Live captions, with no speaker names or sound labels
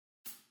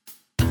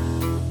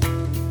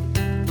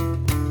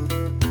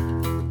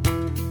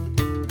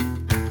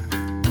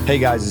Hey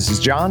guys, this is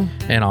John.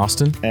 And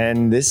Austin.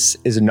 And this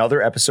is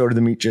another episode of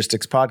the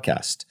Meatgistics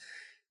podcast.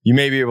 You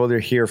may be able to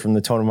hear from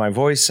the tone of my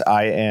voice,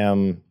 I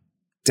am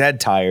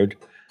dead tired.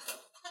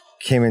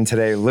 Came in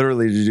today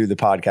literally to do the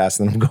podcast,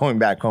 and I'm going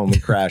back home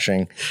and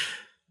crashing.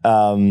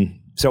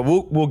 So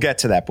we'll get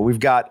to that, but we've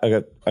got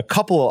a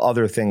couple of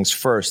other things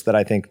first that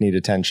I think need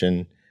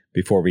attention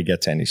before we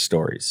get to any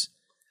stories.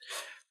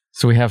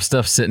 So we have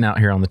stuff sitting out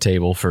here on the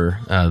table for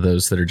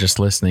those that are just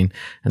listening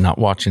and not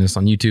watching us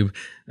on YouTube.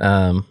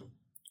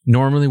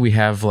 Normally we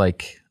have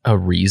like a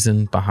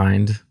reason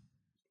behind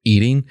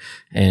eating,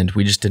 and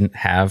we just didn't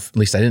have, at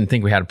least I didn't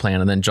think we had a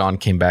plan. And then John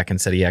came back and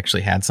said he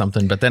actually had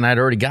something, but then I'd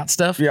already got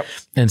stuff. Yep.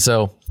 And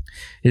so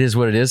it is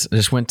what it is. I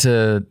just went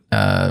to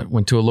a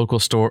local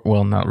store.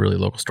 Well, not really a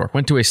local store.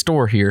 Went to a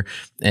store here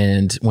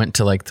and went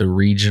to like the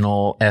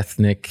regional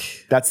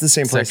ethnic. That's the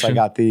same place section. I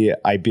got the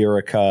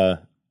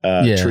Iberica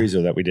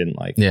chorizo that we didn't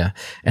like. Yeah.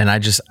 And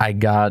I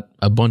got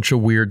a bunch of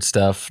weird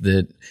stuff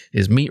that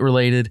is meat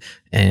related,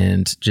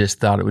 and just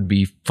thought it would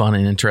be fun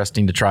and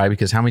interesting to try,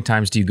 because how many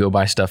times do you go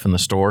buy stuff in the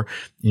store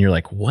and you're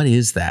like, what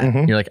is that?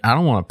 Mm-hmm. You're like, I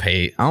don't want to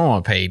pay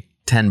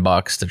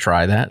 $10 to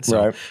try that. So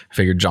Right. I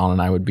figured John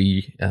and I would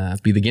be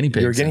the guinea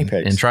pigs. You're guinea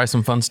pigs. And try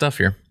some fun stuff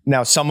here.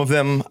 Now, some of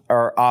them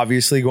are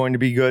obviously going to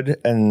be good,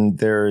 and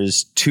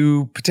there's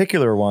two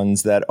particular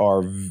ones that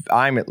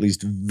I'm at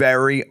least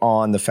very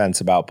on the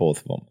fence about both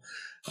of them.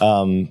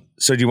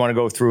 So do you want to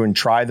go through and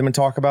try them and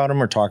talk about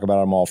them, or talk about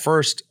them all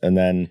first and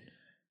then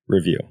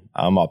review?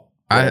 I'm up.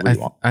 I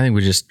think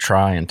we just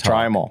try and talk.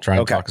 Try them all. Try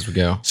and Okay. talk as we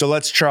go. So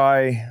let's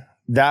try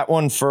that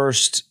one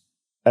first,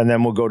 and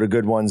then we'll go to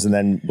good ones, and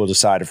then we'll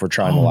decide if we're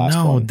trying the last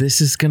one.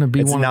 This is going to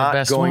be It's one of the not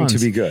best going ones. to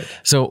be good.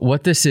 So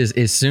what this is,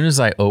 as soon as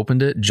I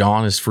opened it,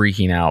 John is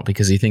freaking out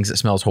because he thinks it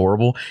smells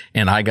horrible.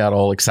 And I got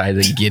all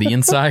excited and giddy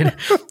inside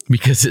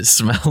because it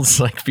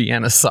smells like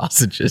Vienna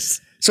sausages.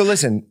 So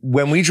listen,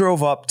 when we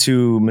drove up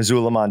to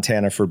Missoula,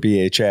 Montana for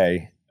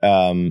BHA,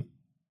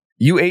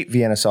 you ate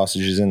Vienna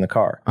sausages in the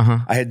car. Uh-huh.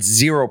 I had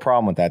zero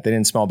problem with that. They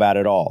didn't smell bad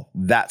at all.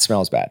 That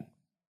smells bad.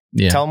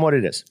 Yeah. Tell them what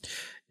it is.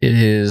 It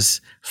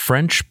is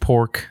French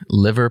pork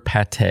liver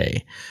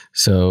pate.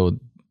 So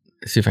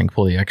let's see if I can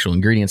pull the actual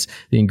ingredients.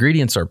 The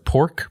ingredients are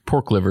pork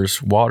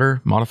livers,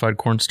 water, modified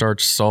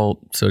cornstarch,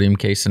 salt, sodium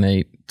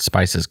caseinate,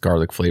 spices,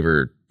 garlic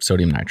flavor,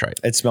 sodium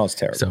nitrite. It smells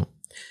terrible. So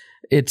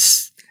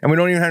it's... And we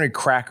don't even have any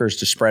crackers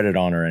to spread it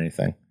on or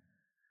anything.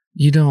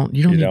 You don't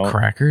need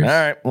crackers. All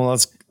right. Well,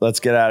 let's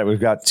get at it. We've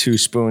got 2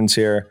 spoons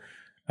here.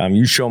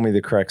 You show me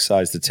the correct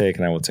size to take,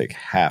 and I will take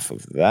half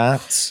of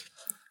that.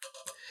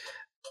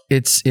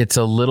 It's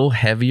a little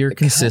heavier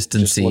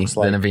consistency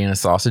than a Vienna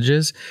sausage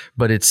is,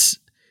 but it's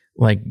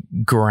like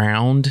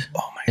ground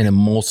and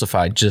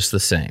emulsified just the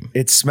same.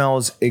 It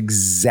smells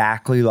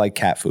exactly like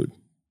cat food.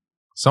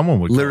 Someone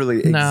would Literally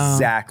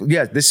exactly.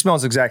 Yeah, this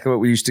smells exactly what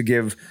we used to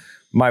give.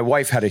 My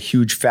wife had a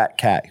huge fat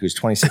cat who was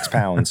 26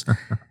 pounds.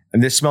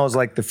 And this smells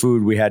like the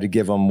food we had to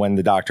give him when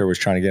the doctor was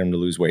trying to get him to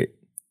lose weight.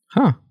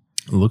 Huh.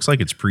 It looks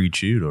like it's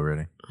pre-chewed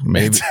already.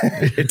 Maybe.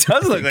 It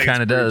does look like it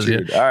kind of does. Yeah.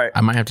 All right.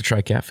 I might have to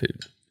try cat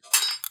food.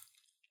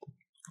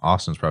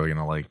 Austin's probably going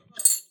to like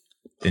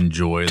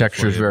enjoy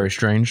Texture is very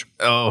strange.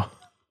 Oh.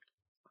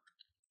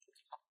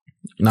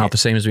 Not the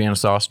same as Vienna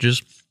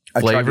sausages.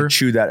 I tried Flavor. to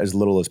chew that as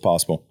little as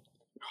possible.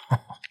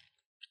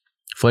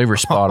 Flavor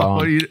spot on.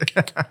 What do you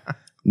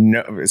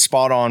No,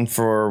 spot on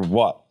for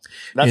what?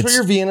 That's what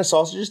your Vienna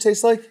sausages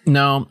taste like?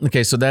 No.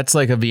 Okay. So that's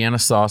like a Vienna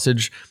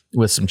sausage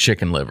with some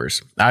chicken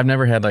livers. I've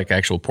never had like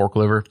actual pork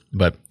liver,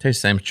 but it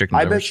tastes the same as chicken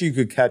I livers. bet you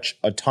could catch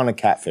a ton of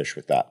catfish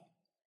with that.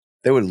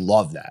 They would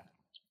love that.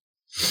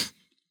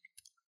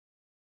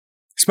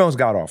 Smells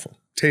god awful.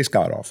 Tastes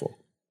god awful.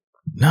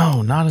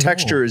 No, not at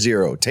Texture all. is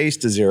 0.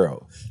 Taste is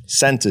 0.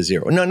 Scent is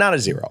 0. No, not a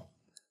 0.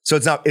 So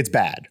it's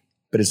bad,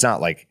 but it's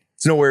not like,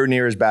 it's nowhere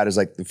near as bad as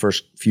like the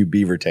first few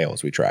beaver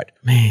tails we tried.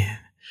 Man,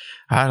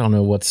 I don't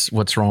know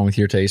what's wrong with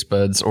your taste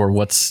buds, or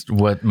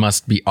what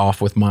must be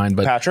off with mine.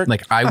 But Patrick?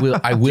 like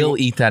I will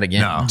eat that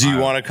again. No. Do you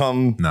want to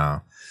come?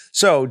 No.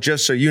 So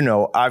just so you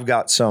know, I've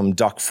got some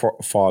duck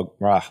foie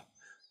gras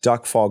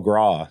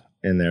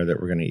in there that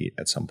we're going to eat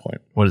at some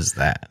point. What is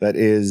that? That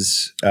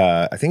is,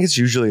 I think it's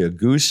usually a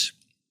goose.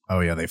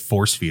 Oh, yeah. They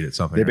force feed it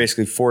something. They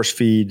basically force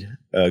feed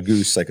a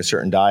goose like a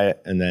certain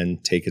diet and then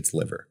take its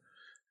liver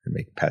and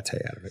make pate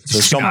out of it. So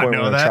at some point we're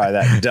going to try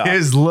that duck.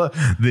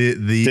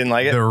 Didn't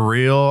like it? The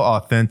real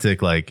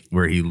authentic, like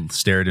where he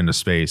stared into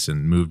space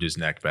and moved his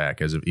neck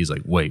back as if he's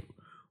like, wait,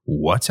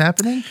 what's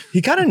happening?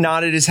 He kind of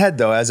nodded his head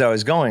though as I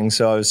was going,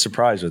 so I was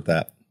surprised with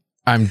that.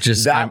 I'm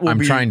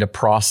trying to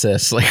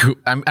process, like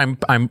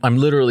I'm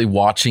literally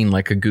watching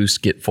like a goose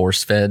get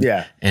force fed.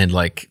 Yeah. And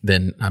like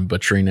then I'm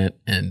butchering it,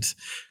 and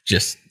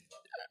just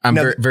I'm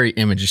Now, very, very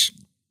image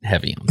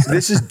heavy on stuff.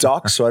 This is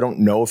duck, so I don't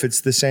know if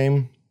it's the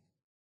same,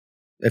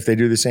 if they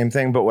do the same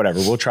thing, but whatever.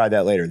 We'll try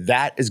that later.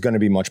 That is going to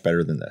be much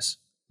better than this.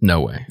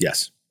 No way.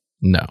 Yes.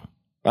 No.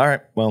 All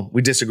right. Well,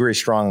 we disagree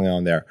strongly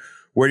on there.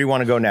 Where do you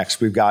want to go next?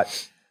 We've got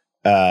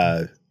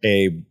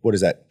what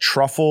is that?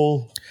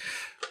 Truffle?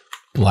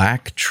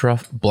 Black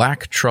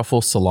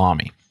truffle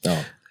salami.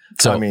 Oh.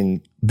 So I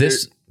mean,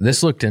 this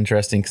looked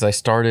interesting because I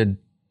started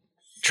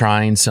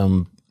trying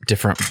some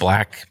different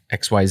black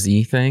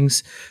XYZ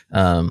things.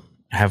 I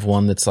have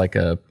one that's like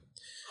I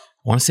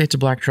want to say it's a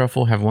black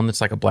truffle. Have one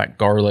that's like a black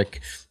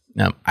garlic.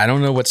 I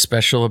don't know what's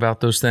special about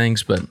those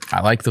things, but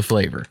I like the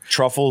flavor.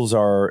 truffles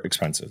are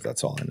expensive.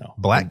 That's all I know.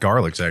 Black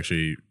garlic's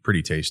actually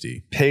pretty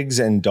tasty. Pigs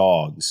and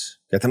dogs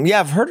get them. Yeah,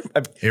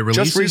 I've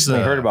just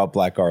recently heard about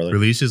black garlic.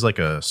 Releases like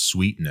a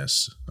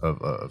sweetness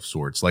of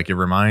sorts. Like it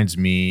reminds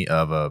me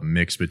of a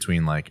mix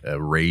between like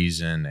a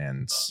raisin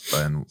and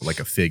like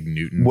a fig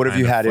Newton. What have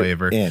you had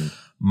flavor. it in?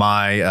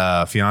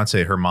 My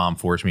fiance, her mom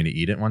forced me to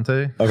eat it one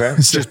day. Okay,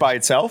 just by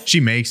itself.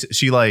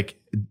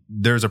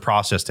 There's a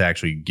process to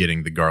actually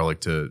getting the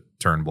garlic to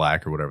turn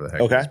black or whatever the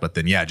heck Okay. it is. But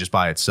then, yeah, just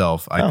by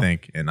itself, I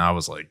think. And I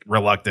was like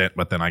reluctant,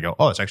 but then I go,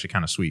 oh, it's actually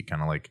kind of sweet,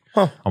 kind of like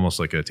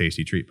almost like a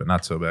tasty treat, but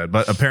not so bad.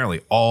 But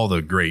apparently all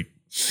the great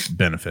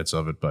benefits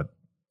of it. But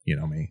you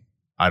know me,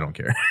 I don't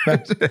care.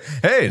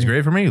 Hey, it's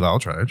great for me. I'll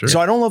try it. Sure. So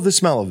I don't love the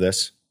smell of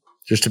this,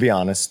 just to be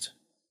honest.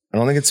 I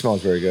don't think it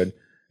smells very good.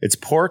 It's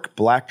pork,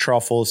 black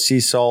truffle, sea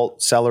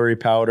salt, celery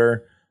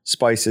powder,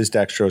 spices,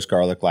 dextrose,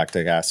 garlic,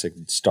 lactic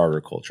acid, starter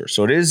culture.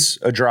 So it is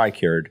a dry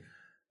cured.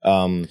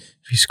 If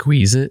you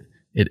squeeze it,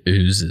 it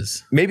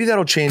oozes. Maybe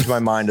that'll change my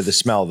mind of the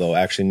smell, though,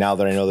 actually, now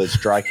that I know that it's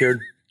dry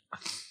cured.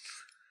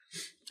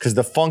 Because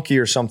the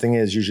funkier something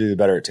is, usually the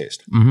better it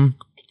tastes.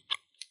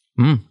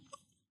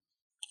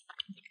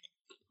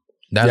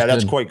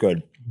 That's quite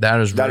good. That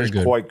is very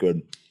good. Quite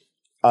good.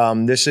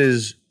 This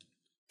is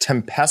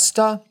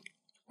Tempesta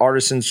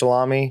artisan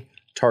salami,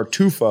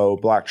 Tartufo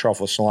black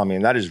truffle salami,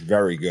 and that is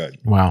very good.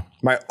 Wow.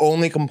 My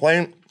only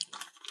complaint,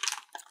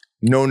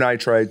 no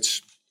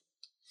nitrites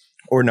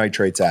or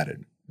nitrates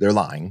added. They're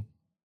lying,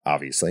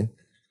 obviously.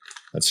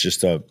 That's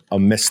just a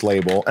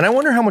mislabel. And I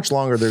wonder how much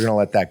longer they're going to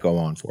let that go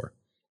on for.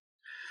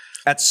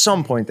 At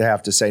some point, they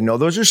have to say, no,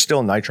 those are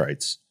still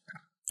nitrites.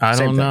 I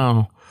don't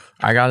know.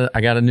 I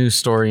got a news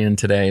story in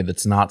today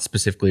that's not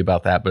specifically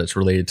about that, but it's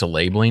related to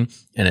labeling,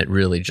 and it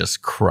really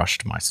just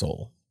crushed my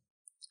soul.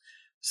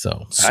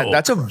 So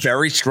that's a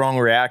very strong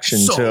reaction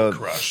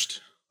to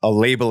a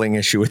labeling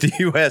issue with the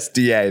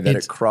USDA that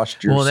it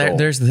crushed your soul.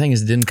 There's the thing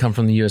is, it didn't come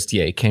from the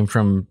USDA. It came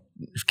from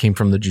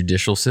the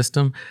judicial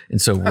system,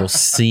 and so we'll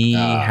see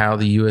how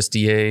the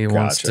USDA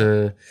wants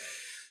to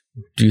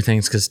do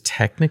things, because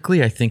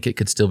technically I think it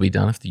could still be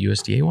done if the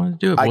USDA wanted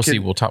to do it. We'll see.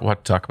 We'll have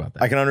to talk about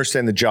that. I can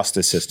understand the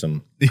justice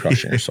system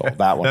crushing your soul.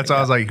 That one. That's why I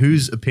was like,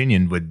 whose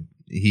opinion would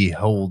he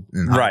hold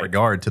in high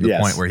regard to the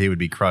point where he would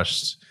be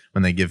crushed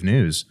when they give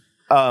news?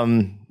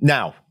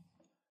 Now,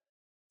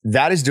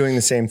 that is doing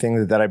the same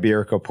thing that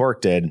Iberico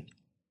pork did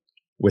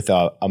with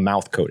a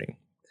mouth coating.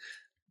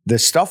 The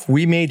stuff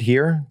we made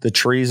here, the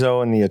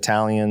chorizo and the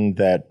Italian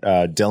that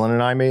Dylan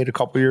and I made a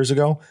couple years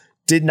ago,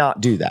 did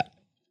not do that.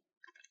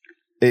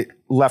 It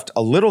left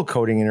a little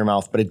coating in your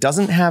mouth, but it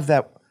doesn't have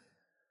that,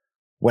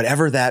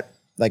 whatever that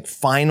like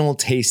final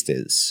taste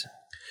is.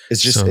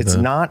 It's just, it's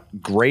not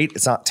great.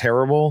 It's not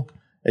terrible.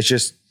 It's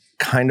just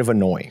kind of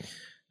annoying.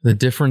 The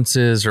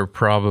differences are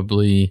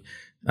probably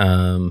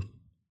the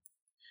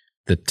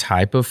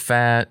type of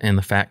fat and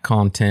the fat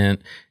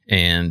content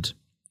and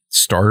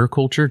starter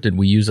culture. Did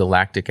we use a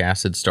lactic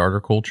acid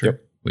starter culture?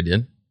 Yep. We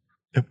did?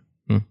 Yep.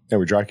 Yeah,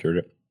 we dry cured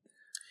it.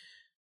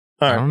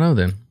 All right. I don't know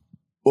then.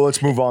 Well,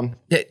 let's move on.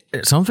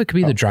 Some of it could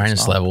be the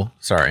dryness level.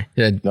 Sorry.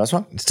 That's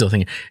fine. Still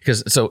thinking.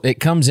 Because so it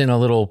comes in a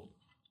little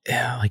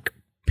like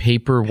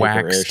paper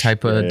wax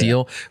type of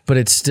deal, but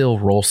it's still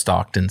roll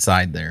stocked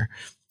inside there.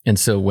 And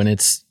so when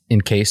it's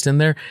encased in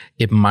there,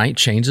 it might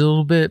change a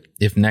little bit.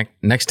 If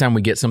next time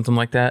we get something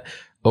like that,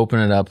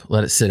 open it up,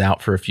 let it sit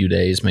out for a few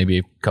days, maybe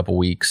a couple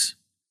weeks.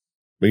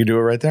 We can do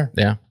it right there.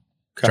 Yeah.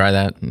 Okay. Try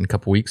that in a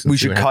couple weeks. We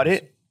should cut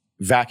it,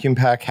 vacuum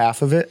pack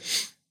half of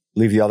it,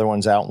 leave the other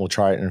ones out, and we'll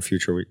try it in a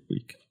future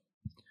week.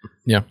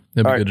 Yeah,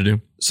 that'd be good to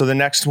do. So the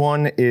next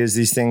one is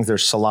these things. They're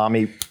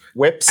salami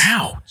whips.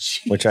 Ow!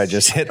 Which I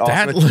just hit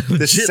off with.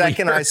 The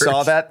second I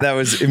saw that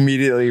was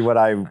immediately what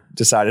I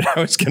decided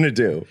I was going to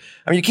do.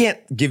 I mean, you can't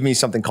give me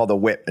something called a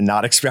whip and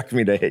not expect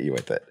me to hit you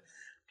with it.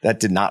 That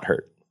did not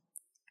hurt,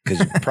 because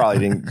you probably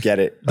didn't get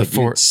it. You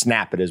didn't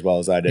snap it as well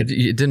as I did.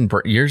 It didn't.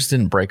 Yours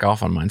didn't break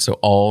off on mine, so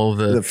all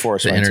the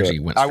force, the energy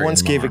went. I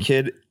once gave a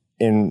kid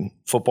in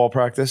football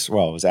practice.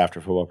 Well, it was after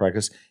football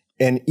practice.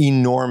 An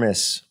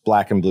enormous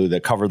black and blue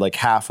that covered like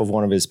half of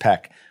one of his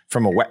pec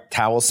from a wet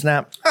towel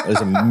snap. It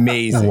was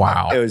amazing.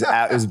 Wow. It was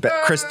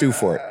Chris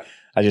Dufort.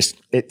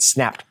 It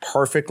snapped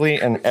perfectly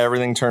and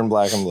everything turned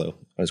black and blue. It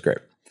was great.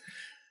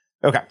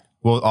 Okay.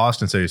 Well,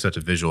 Austin said he's such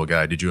a visual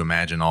guy. Did you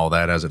imagine all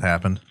that as it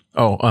happened?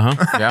 Oh,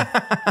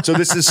 yeah. So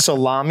this is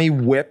salami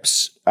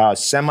whips,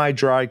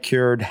 semi-dry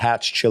cured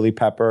Hatch chili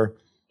pepper.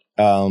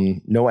 No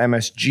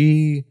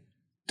MSG,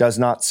 does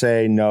not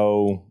say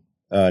no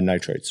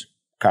nitrates.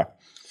 Okay.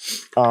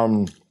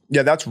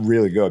 Yeah, that's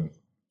really good.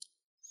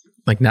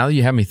 Like, now that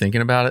you have me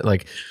thinking about it,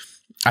 like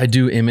I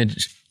do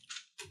image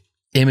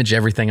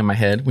everything in my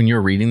head. When you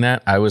were reading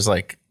that, I was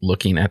like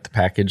looking at the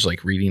package,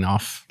 like reading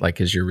off, like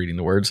as you're reading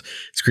the words.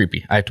 It's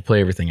creepy. I have to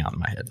play everything out in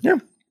my head. Yeah.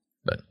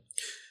 But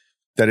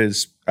That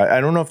is,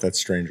 I don't know if that's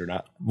strange or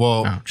not.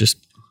 Well, Oh,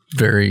 just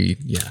very,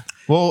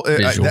 well,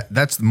 Visual.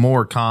 that's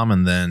more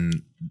common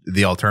than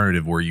the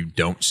alternative where you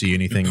don't see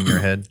anything in your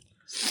head.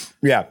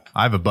 Yeah.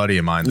 I have a buddy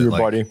of mine that Your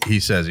like buddy?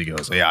 he says he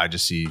goes, yeah, I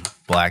just see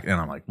black, and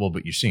I'm like, well,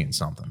 but you're seeing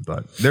something.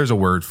 But there's a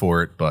word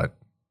for it, but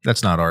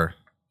that's not our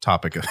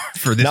topic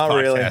for this Not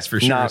podcast really. for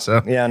sure. Not-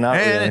 so yeah, not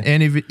really.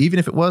 And even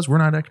if it was, we're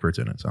not experts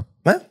in it. So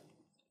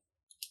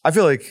I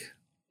feel like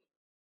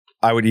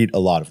I would eat a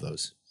lot of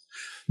those.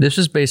 This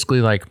is basically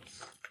like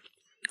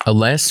a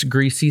less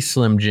greasy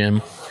Slim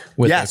Jim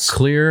with Yes. a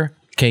clear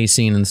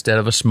casing instead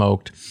of a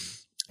smoked,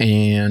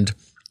 and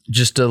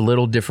just a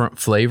little different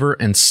flavor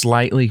and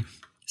slightly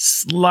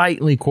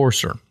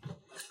coarser.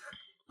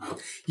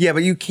 Yeah,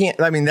 but you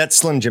can't. I mean, that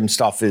Slim Jim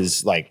stuff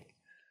is like,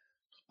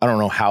 I don't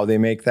know how they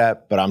make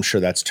that, but I'm sure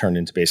that's turned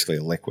into basically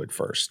a liquid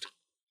first.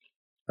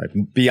 Like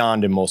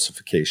beyond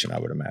emulsification, I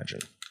would imagine.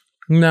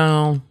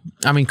 No,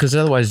 I mean, because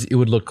otherwise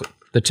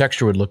the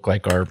texture would look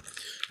like our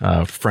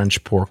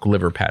French pork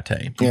liver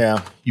pate.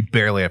 Yeah. you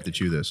barely have to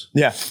chew this.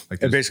 Yeah. Like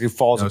It this- basically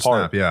falls No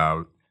apart. snap.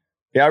 Yeah.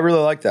 Yeah, I really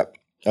like that.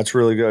 That's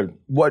really good.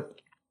 What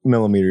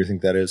millimeter do you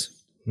think that is?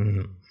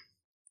 Mm,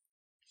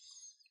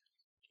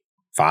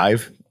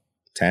 5?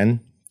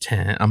 10?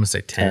 10. I'm gonna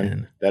say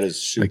 10. That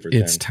is super Like,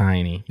 it's thin.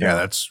 tiny. Yeah,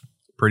 that's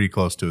pretty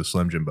close to a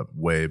Slim Jim, but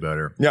way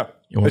better. Yeah.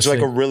 You wanna It's like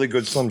say- a really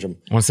good Slim Jim.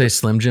 I want to say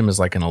Slim Jim is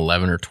like an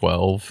 11 or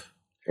 12,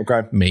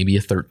 Okay. maybe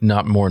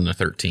not more than a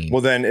 13.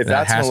 Well, then if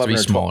That that's an has to 11 be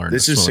or 12, smaller than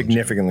this a is Slim Jim.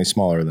 significantly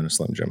smaller than a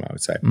Slim Jim, I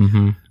would say.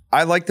 Mm-hmm.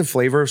 I like the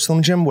flavor of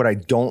Slim Jim. What I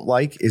don't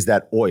like is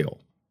that oil.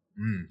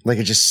 Like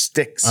it just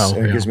sticks Oh,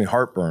 and it yeah. gives me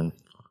heartburn.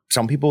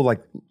 Some people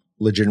like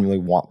legitimately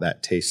want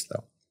that taste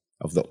though,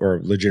 or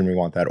legitimately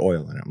want that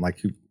oil in it. I'm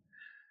like, you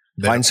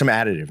They find some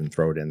additive and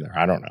throw it in there.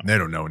 I don't know. They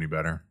don't know any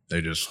better.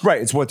 They just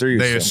Right, it's what they're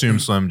used they to. assume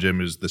Slim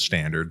Jim is the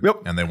standard,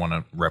 Yep. and they want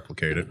to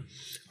replicate it.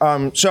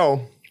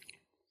 So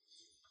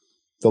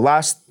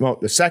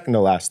the second to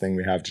last thing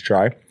we have to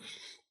try. A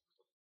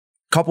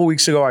couple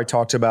weeks ago, I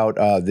talked about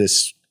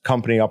this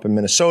company up in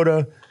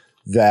Minnesota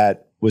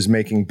that was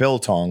making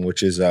biltong,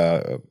 which is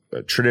a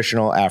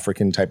traditional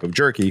African type of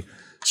jerky.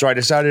 So I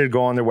decided to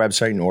go on their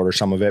website and order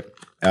some of it.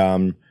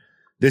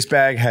 This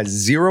bag has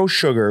 0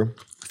 sugar,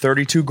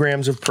 32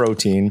 grams of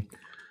protein.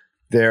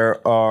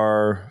 There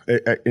are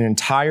an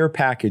entire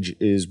package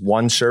is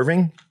 1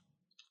 serving,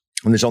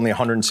 and there's only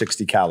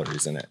 160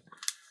 calories in it.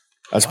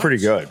 That's pretty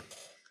good.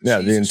 Yeah,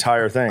 the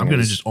entire thing. I'm going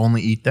to is- just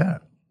only eat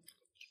that.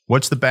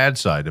 What's the bad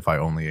side if I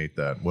only ate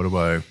that? What do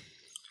I?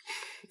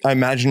 I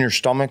imagine your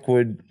stomach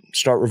would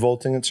start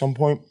revolting at some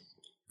point.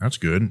 That's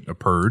good. A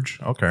purge.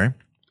 Okay.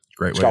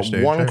 Great It's way to got stay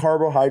in 1 shape.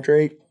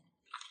 carbohydrate,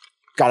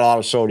 got a lot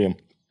of sodium.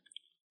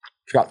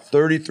 It's got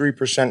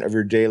 33% of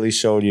your daily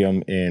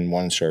sodium in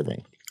 1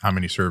 serving. How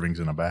many servings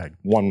in a bag?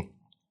 One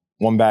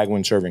bag,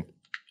 1 serving.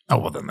 Oh,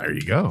 well, then there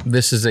you go.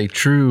 This is a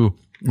true,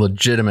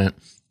 legitimate,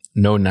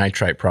 no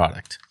nitrite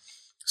product.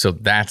 So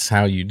that's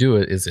how you do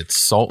it. Is it's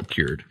salt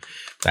cured.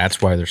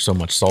 That's why there's so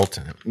much salt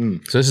in it.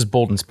 So this is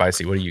bold and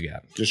spicy. What do you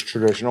got? Just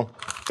traditional.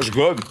 It's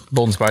good.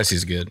 Bold and spicy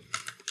is good.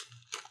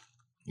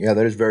 Yeah,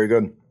 that is very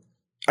good.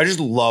 I just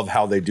love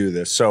how they do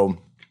this. So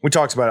we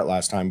talked about it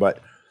last time, but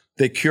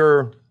they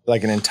cure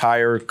like an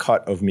entire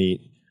cut of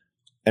meat,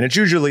 and it's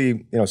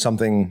usually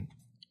something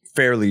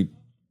fairly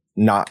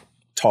not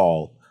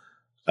tall,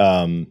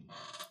 and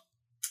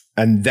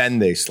then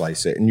they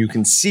slice it, and you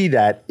can see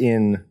that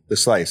in the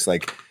slice.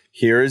 Like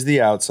here is the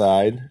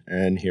outside,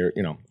 and here's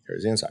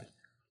the inside.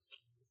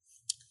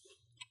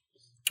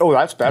 Oh,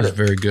 that's better. That's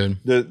very good.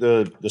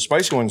 The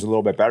spicy one's a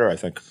little bit better, I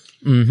think.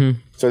 Mm-hmm.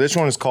 So this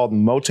one is called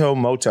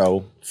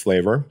Moto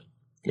flavor,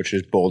 which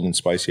is bold and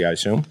spicy, I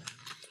assume.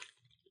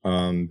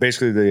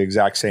 Basically the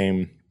exact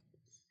same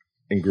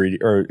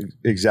ingredient or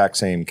exact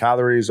same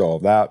calories, all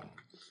of that.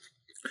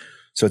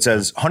 So it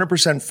says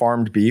 100%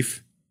 farmed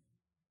beef.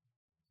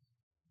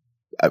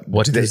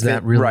 What does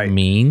that really right.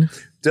 mean?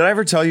 Did I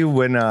ever tell you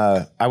when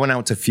I went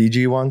out to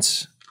Fiji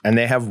once and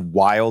they have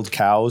wild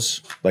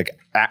cows, like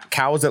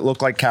cows that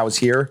look like cows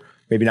here,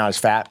 maybe not as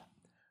fat,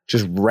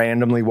 just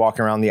randomly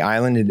walking around the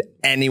island, and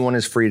anyone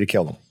is free to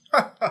kill them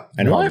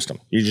and harvest them.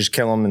 You just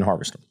kill them and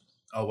harvest them.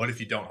 Oh, what if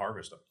you don't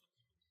harvest them?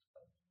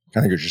 I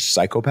think you're just a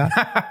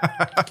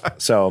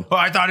psychopath. So Oh,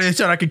 I thought it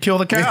said I could kill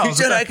the cows. You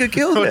said I could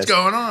kill What's this.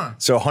 going on?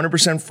 So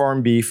 100%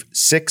 farm beef,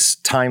 6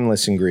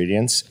 timeless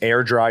ingredients,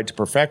 air dried to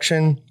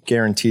perfection,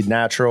 guaranteed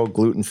natural,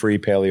 gluten-free,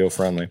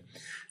 paleo-friendly.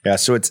 Yeah,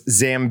 so it's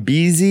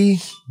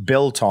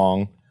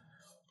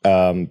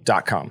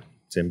ZambeziBiltong.com.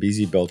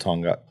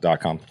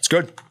 ZambeziBiltong.com. It's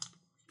good.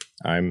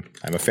 I'm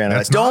a fan of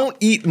That's that. Don't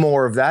eat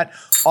more of that.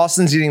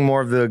 Austin's eating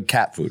more of the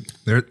cat food.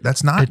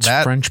 That's not It's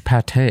that. French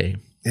pate.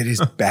 It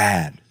is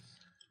bad.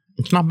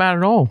 It's not bad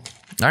at all.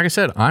 Like I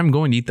said, I'm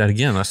going to eat that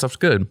again. That stuff's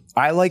good.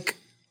 I like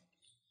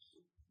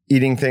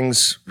eating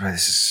things.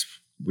 This is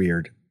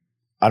weird.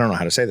 I don't know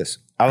how to say this.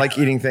 I like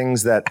eating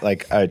things that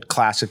like a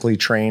classically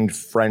trained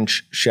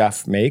French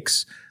chef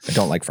makes. I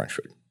don't like French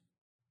food.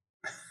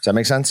 Does that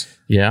make sense?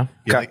 Yeah.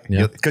 You like-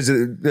 Yeah. Because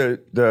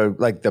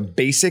the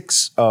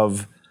basics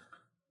of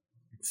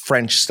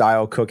French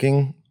style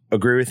cooking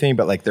agree with me,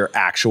 but like their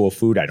actual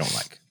food, I don't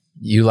like.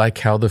 You like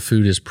how the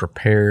food is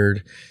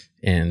prepared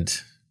and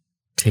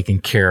taken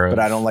care of.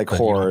 But I don't like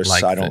horse.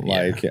 I don't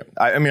like. Yeah.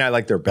 I mean, I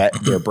like their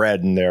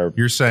bread and their.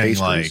 You're saying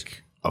pastries.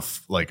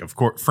 of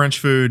course, French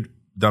food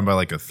done by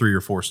like a 3 or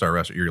 4 star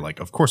restaurant. You're like,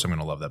 of course I'm going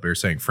to love that. But you're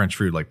saying French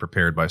food like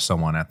prepared by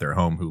someone at their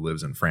home who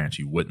lives in France,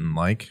 you wouldn't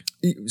like.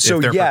 So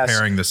if they're yes,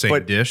 preparing the same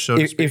but dish. So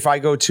to speak? if I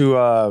go to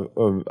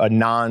a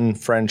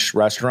non-French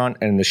restaurant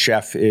and the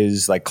chef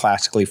is like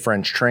classically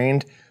French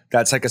trained,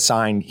 that's like a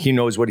sign he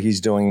knows what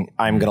he's doing.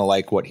 I'm going to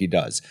like what he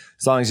does.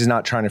 As long as he's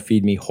not trying to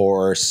feed me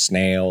horse,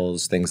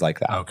 snails, things like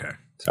that. Okay.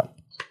 So,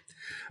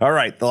 all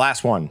right. The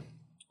last one.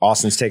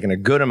 Austin's taking a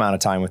good amount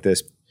of time with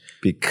this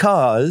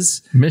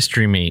because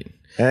mystery meat.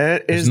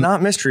 It is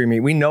not mystery meat.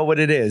 We know what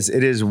it is.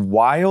 It is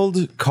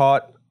wild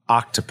caught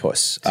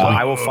octopus.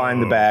 I will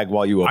find the bag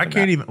while you open it. I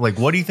can't even, like,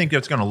 what do you think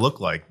that's going to look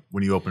like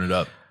when you open it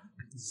up?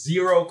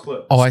 Zero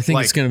clue. Oh, I think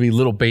it's going to be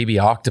little baby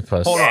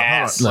octopus. Hold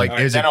on. Like,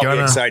 Is it then I'll be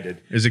gonna?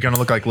 excited. Is it gonna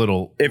look like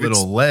little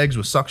legs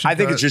with suction? I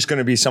think cut? it's just going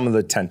to be some of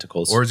the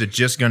tentacles. or is it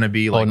just gonna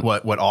be like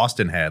what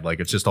Austin had? Like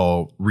it's just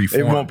all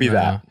reformed. It won't be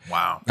that.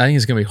 Wow. I think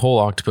it's going to be whole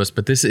octopus,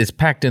 but it's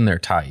packed in there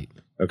tight.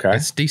 Okay.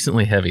 It's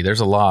decently heavy. There's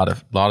a lot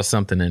of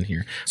something in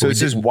here. So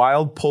this is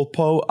wild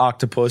pulpo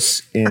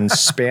octopus in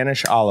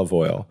Spanish olive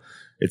oil.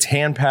 It's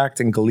hand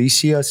packed in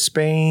Galicia,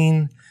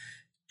 Spain.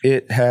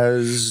 It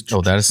has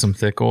Oh, that is some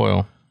thick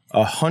oil.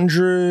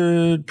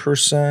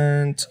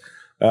 100%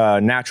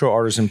 natural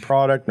artisan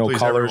product. No Please,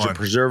 colors everyone. or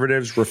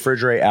preservatives.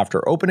 Refrigerate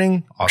after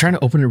opening. I'm trying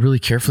to open it really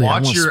carefully. I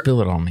don't want to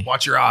spill it on me.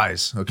 Watch your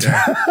eyes, okay?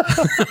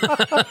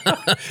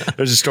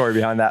 There's a story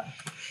behind that.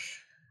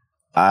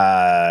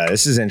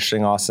 This is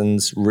interesting.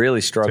 Austin's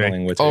really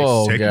struggling with this.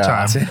 Oh, Take your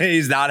God. time.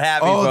 He's not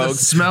happy, Oh, the folks.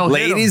 smell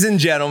hit him. Ladies and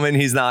gentlemen,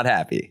 he's not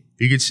happy.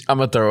 You could, I'm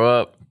going to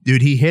throw up.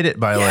 dude. He hit it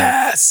by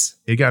Yes.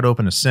 it got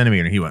open a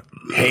centimeter. And he went.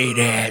 Hate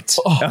it.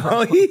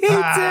 Oh, he hates it.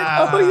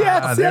 Oh,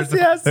 yes,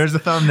 yes. There's the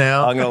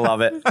thumbnail. I'm going to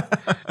love it.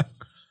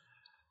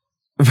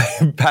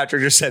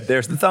 Patrick just said,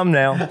 there's the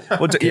thumbnail.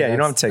 Yeah, you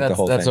don't have to take the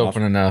whole That's thing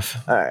open off.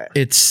 enough. All right.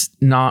 It's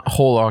not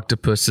whole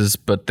octopuses,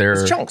 but they're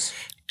It's chunks.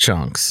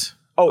 chunks.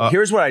 Oh,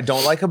 here's what I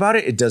don't like about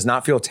it. It does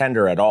not feel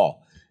tender at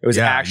all. It was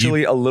Yeah,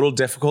 actually a little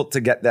difficult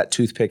to get that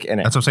toothpick in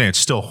it. That's what I'm saying. It's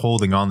still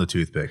holding on the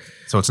toothpick,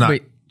 so it's not.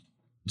 Wait.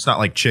 It's not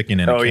like chicken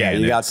in a can. Yeah,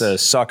 you got It's- the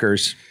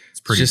suckers. It's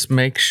pretty. Just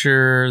make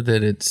sure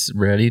that it's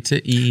ready to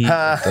eat. It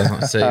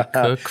doesn't say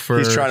cook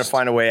first. He's trying to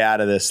find a way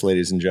out of this,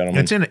 ladies and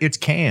gentlemen. It's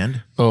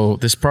canned. Oh,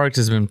 this product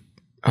has been.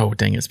 Oh,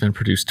 dang! It's been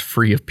produced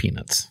free of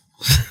peanuts.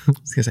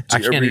 I Are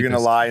can't you eat going to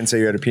this. lie and say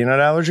you had a peanut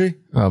allergy?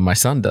 My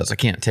son does. I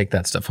can't take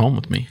that stuff home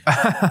with me.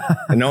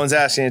 And no one's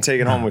asking you to take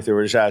it home with you.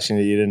 We're just asking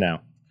you to eat it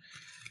now.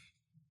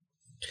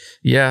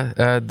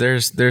 Yeah,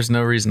 there's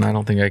no reason I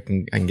don't think I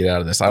can get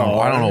out of this. I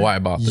don't know why I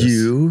bought this.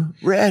 You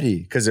ready?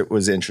 Because it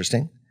was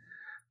interesting.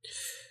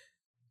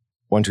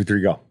 1, 2,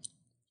 3, go.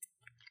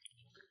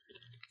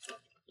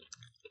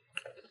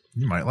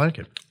 You might like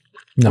it.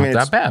 Not I mean,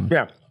 that it's- bad.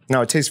 Yeah.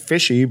 No, it tastes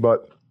fishy,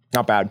 but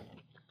not bad.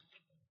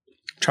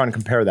 Trying to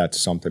compare that to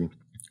something.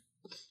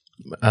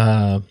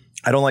 I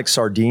don't like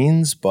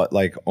sardines, but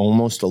like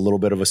almost a little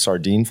bit of a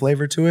sardine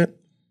flavor to it.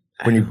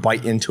 When you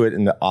bite into it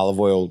and the olive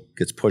oil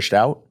gets pushed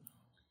out.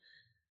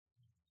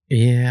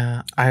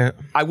 Yeah,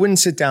 I wouldn't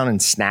sit down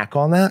and snack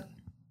on that,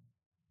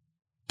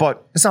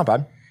 but it's not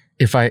bad.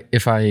 if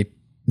I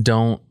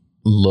don't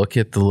look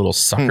at the little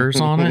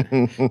suckers on it,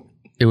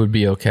 it would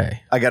be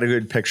okay. I got a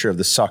good picture of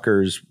the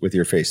suckers with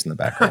your face in the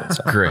background.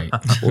 So Great.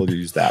 we'll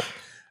use that.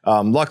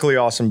 Luckily,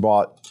 Austin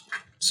bought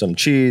some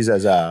cheese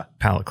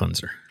Palate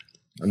cleanser.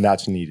 and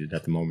that's needed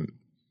at the moment.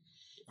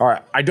 All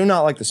right. I do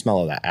not like the smell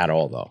of that at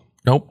all, though.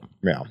 Nope.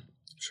 Yeah.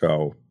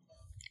 So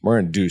we're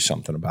going to do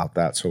something about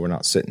that so we're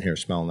not sitting here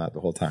smelling that the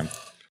whole time.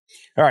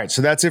 All right.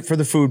 So that's it for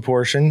the food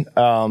portion.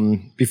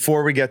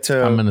 Before we get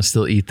to... I'm going to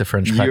still eat the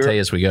French pâté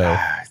as we go.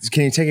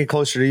 Can you take it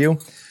closer to you?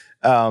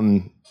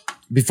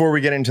 Before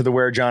we get into the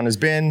Where John Has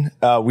Been,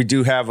 we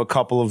do have a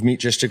couple of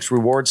Meatgistics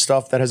reward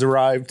stuff that has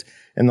arrived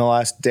in the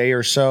last day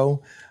or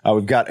so.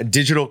 We've got a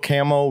digital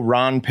camo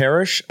Ron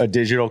Parrish, a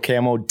digital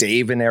camo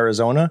Dave in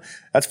Arizona.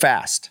 That's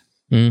fast.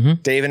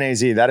 Mm-hmm. Dave in AZ,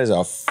 that is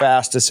a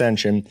fast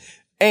ascension.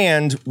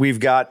 And we've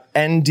got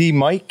ND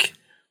Mike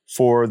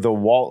for the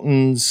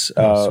Waltons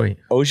sweet.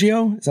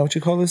 Ogio. Is that what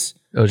you call this?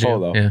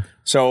 Ogio, yeah.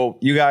 So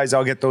you guys,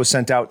 I'll get those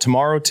sent out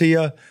tomorrow to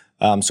you.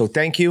 So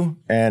thank you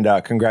and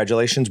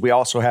congratulations. We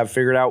also have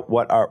figured out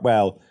we have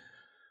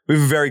a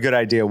very good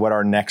idea what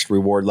our next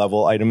reward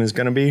level item is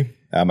going to be.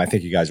 I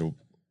think you guys will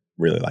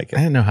really like I it.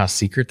 didn't know how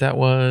secret that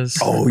was.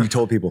 Oh, you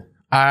told people.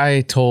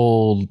 I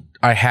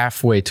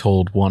halfway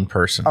told one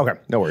person, Okay,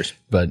 no worries.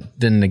 but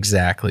didn't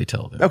exactly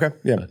tell them. Okay,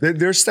 yeah.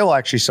 There's still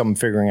actually some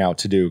figuring out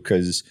to do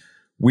because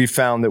we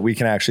found that we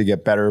can actually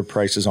get better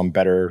prices on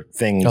better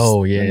things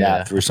than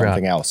that through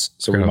something else.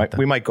 So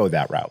we might go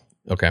that route.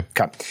 Okay.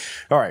 Okay.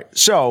 All right.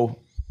 So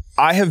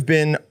I have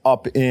been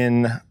up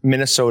in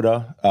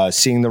Minnesota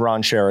seeing the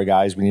Ron Shera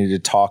guys. We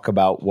needed to talk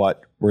about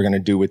what we're going to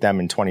do with them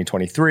in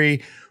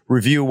 2023,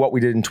 review what we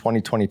did in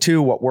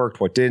 2022, what worked,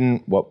 what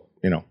didn't,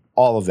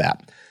 all of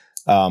that.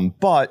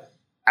 But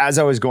as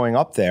I was going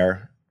up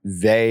there,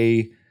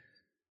 they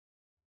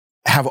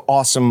have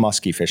awesome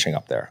muskie fishing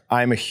up there.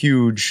 I'm a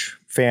huge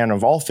fan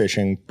of all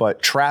fishing,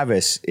 but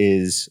Travis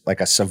is like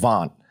a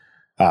savant.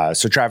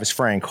 So Travis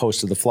Frank,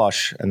 host of The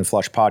Flush and The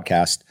Flush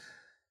podcast,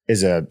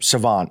 is a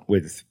savant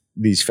with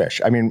these fish.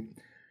 I mean,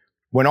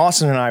 when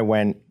Austin and I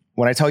went,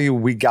 when I tell you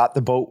we got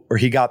the boat, or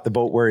he got the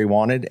boat where he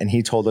wanted, and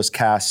he told us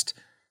cast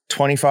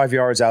 25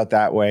 yards out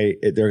that way,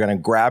 they're going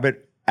to grab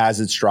it as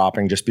it's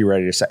dropping, just be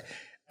ready to set.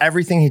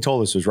 Everything he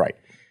told us was right.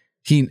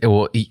 He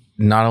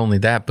not only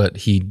that, but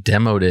he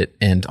demoed it,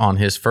 and on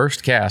his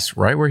first cast,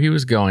 right where he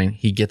was going,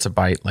 he gets a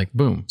bite, like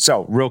boom.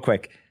 So real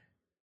quick,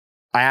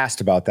 I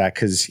asked about that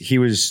because he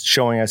was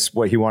showing us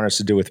what he wanted us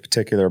to do with a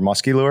particular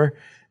muskie lure.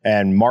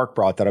 And Mark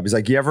brought that up. He's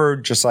like, you ever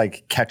just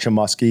like catch a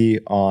muskie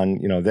on,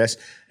 this?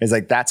 He's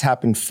like, that's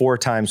happened 4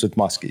 times with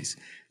muskies.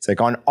 It's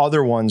like on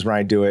other ones when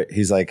I do it,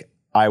 he's like,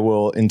 I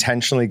will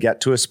intentionally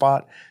get to a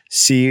spot,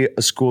 see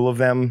a school of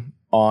them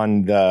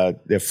on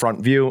the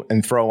front view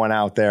and throw one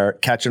out there,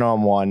 catch it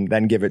on one,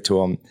 then give it to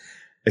them.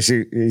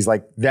 He's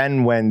like,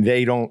 then when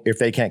if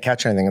they can't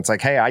catch anything, it's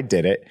like, hey, I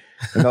did it.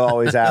 And they'll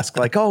always ask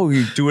like, oh,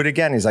 you do it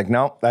again. He's like,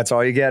 no, that's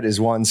all you get is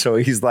one. So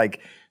he's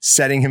like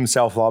setting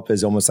himself up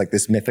as almost like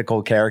this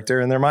mythical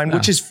character in their mind,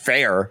 which is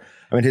fair.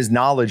 I mean, his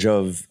knowledge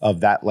of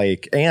that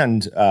lake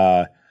and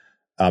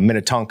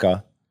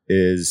Minnetonka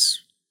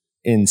is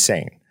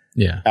insane.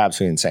 Yeah.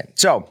 Absolutely insane.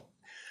 So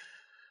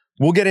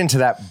we'll get into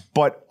that.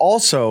 But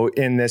also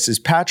in this is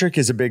Patrick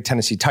is a big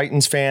Tennessee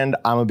Titans fan.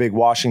 I'm a big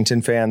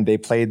Washington fan. They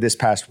played this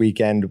past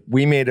weekend.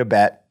 We made a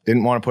bet.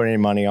 Didn't want to put any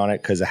money on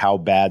it because of how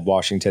bad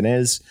Washington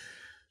is.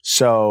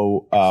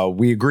 So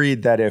we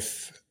agreed that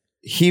if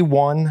he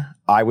won,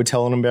 I would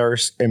tell an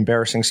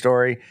embarrassing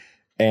story.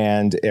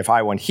 And if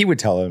I won, he would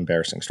tell an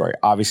embarrassing story.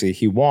 Obviously,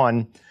 he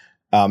won.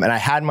 And I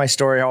had my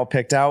story all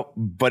picked out,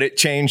 but it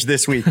changed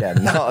this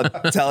weekend. I'll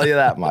tell you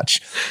that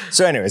much.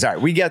 So anyways, all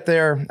right, we get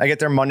there. I get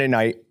there Monday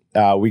night.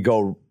 We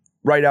go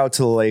right out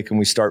to the lake and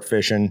we start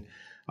fishing.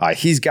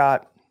 He's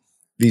got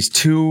these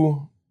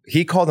 2,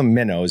 he called them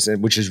minnows,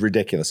 which is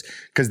ridiculous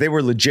because they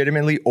were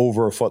legitimately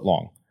over a foot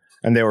long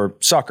and they were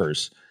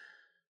suckers.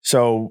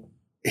 So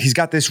he's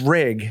got this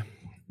rig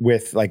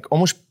with like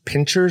almost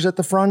pinchers at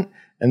the front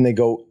and they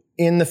go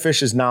in the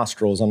fish's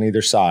nostrils on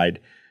either side.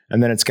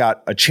 And then it's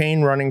got a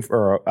chain running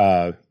or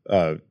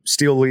a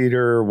steel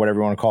leader, whatever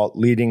you want to call it,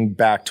 leading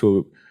back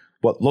to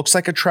what looks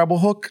like a treble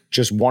hook.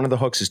 Just one of the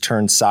hooks is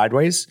turned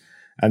sideways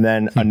and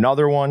then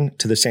another one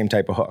to the same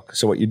type of hook.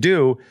 So what you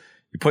do,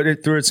 you put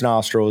it through its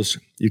nostrils,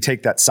 you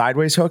take that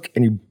sideways hook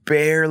and you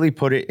barely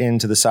put it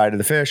into the side of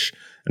the fish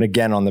and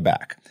again on the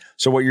back.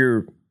 So what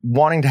you're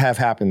wanting to have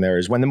happen there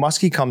is when the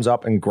muskie comes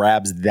up and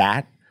grabs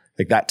that,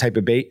 like that type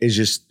of bait is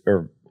just,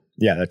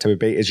 that type of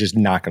bait is just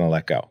not going to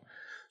let go.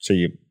 So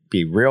you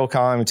be real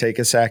calm, take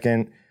a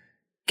second,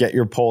 get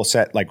your pole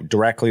set like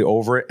directly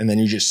over it, and then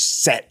you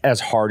just set as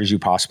hard as you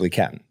possibly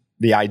can.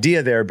 The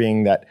idea there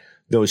being that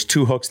those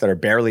 2 hooks that are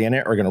barely in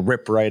it are going to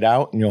rip right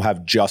out and you'll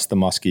have just the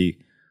muskie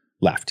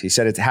left. He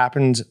said it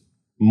happens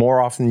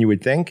more often than you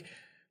would think,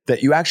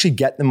 that you actually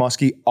get the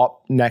muskie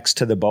up next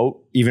to the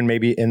boat, even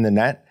maybe in the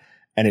net,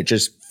 and it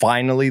just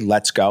finally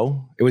lets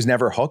go. It was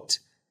never hooked.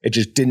 It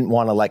just didn't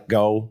want to let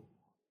go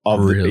of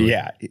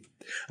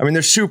I mean,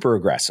 they're super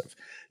aggressive.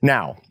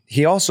 Now,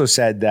 he also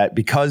said that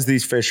because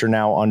these fish are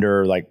now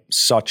under like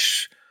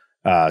such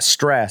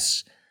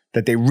stress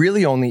that they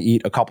really only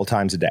eat a couple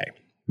times a day.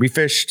 We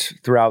fished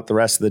throughout the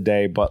rest of the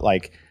day, but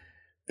like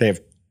they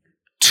have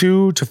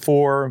 2 to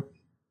 4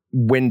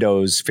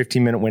 windows,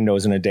 15-minute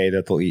windows in a day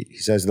that they'll eat. He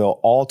says they'll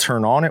all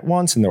turn on at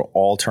once and they'll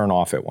all turn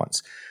off at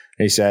once.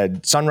 And he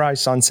said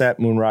sunrise, sunset,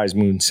 moonrise,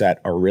 moonset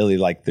are really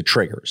like the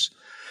triggers.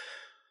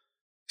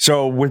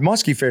 So with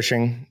muskie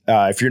fishing,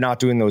 if you're not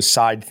doing those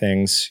side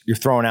things, you're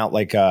throwing out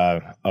like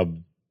a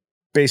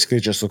basically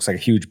it just looks like a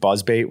huge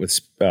buzzbait with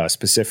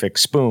specific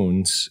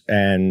spoons,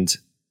 and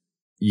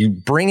you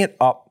bring it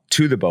up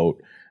to the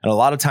boat, and a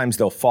lot of times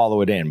they'll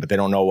follow it in, but they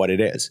don't know what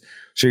it is.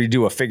 So you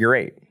do a figure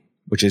 8,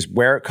 which is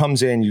where it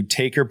comes in. You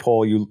take your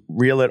pole, you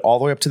reel it all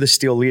the way up to the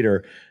steel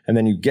leader, and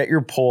then you get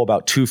your pole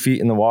about 2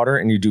 feet in the water,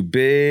 and you do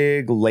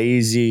big,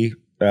 lazy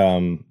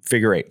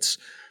figure 8s.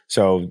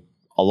 So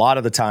a lot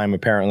of the time,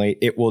 apparently,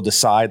 it will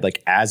decide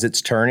like as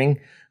it's turning,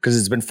 because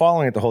it's been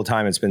following it the whole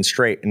time. It's been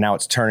straight and now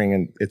it's turning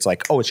and it's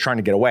like, oh, it's trying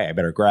to get away. I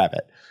better grab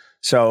it.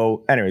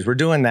 So anyways, we're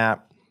doing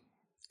that.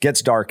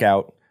 Gets dark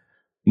out.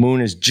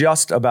 Moon is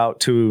just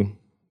about to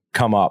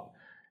come up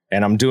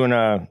and I'm doing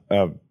a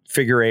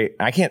figure 8.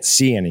 I can't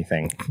see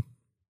anything.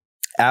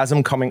 As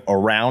I'm coming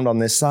around on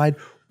this side,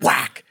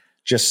 whack,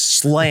 just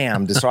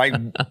slammed. So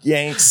I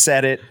yanked,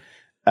 set it.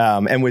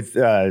 And with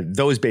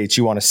those baits,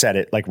 you want to set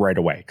it like right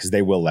away because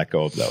they will let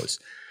go of those.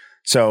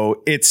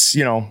 So it's,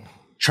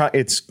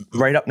 it's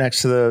right up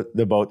next to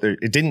the boat.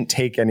 It didn't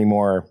take any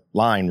more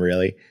line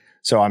really.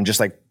 So I'm just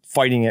like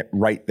fighting it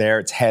right there.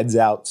 Its head's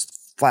out,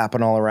 it's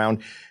flapping all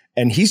around.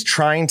 And he's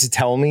trying to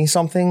tell me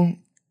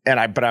something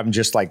but I'm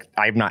just like,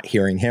 I'm not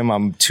hearing him.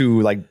 I'm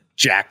too like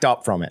jacked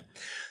up from it.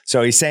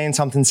 So he's saying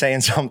something,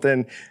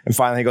 and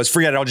finally he goes,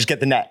 forget it, I'll just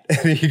get the net.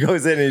 And he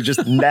goes in and he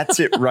just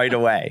nets it right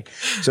away.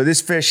 So this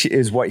fish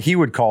is what he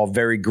would call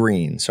very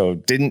green. So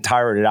didn't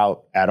tire it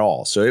out at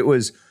all. So it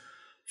was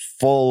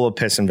full of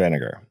piss and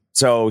vinegar.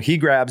 So he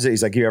grabs it.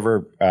 He's like, you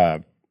ever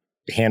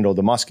handled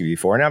a muskie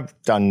before? And I've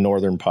done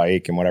northern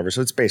pike and whatever.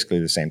 So it's basically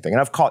the same thing. And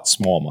I've caught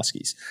small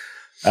muskies.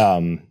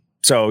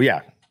 So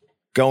yeah,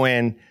 go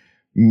in,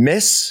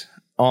 miss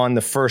on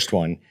the first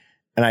one.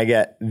 And I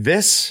get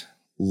this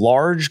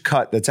large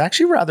cut that's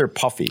actually rather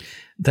puffy.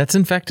 That's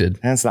infected.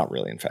 And it's not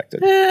really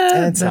infected.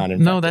 It's not infected.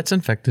 No, that's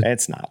infected.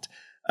 It's not.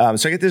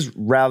 So I get this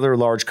rather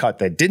large cut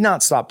that did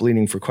not stop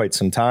bleeding for quite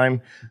some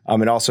time.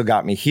 It also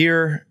got me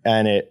here,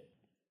 and it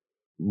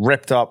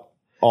ripped up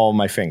all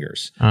my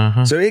fingers.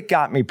 So it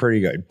got me pretty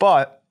good.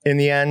 But in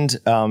the end,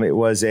 it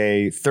was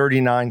a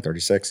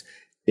 36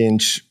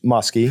 inch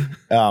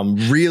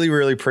muskie. Really,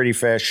 really pretty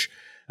fish.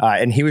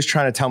 And he was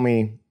trying to tell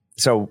me,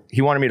 so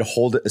he wanted me to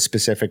hold it a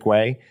specific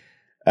way.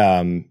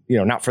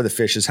 Not for the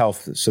fish's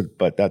health,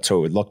 but that's how it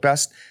would look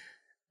best.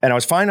 And I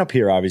was fine up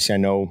here. Obviously, I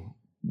know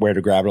where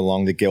to grab it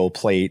along the gill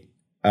plate.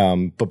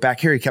 But back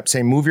here, he kept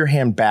saying, move your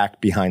hand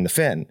back behind the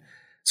fin.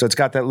 So it's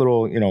got that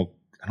little, I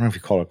don't know if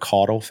you call it a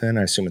caudal fin.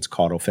 I assume it's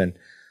caudal fin.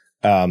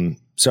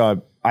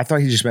 So I thought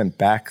he just meant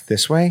back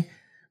this way.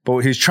 But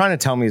what he was trying to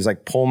tell me is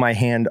like, pull my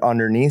hand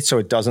underneath so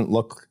it doesn't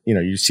look,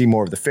 you see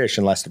more of the fish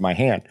and less of my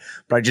hand.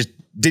 But I just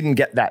didn't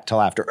get that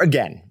till after.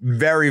 Again,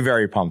 very,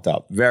 very pumped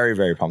up. Very,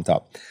 very pumped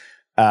up.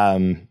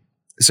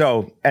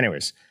 So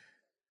anyways,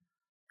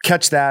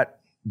 catch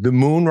that. The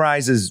moon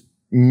rises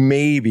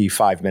maybe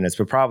 5 minutes,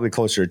 but probably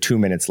closer to 2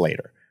 minutes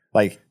later.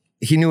 Like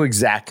he knew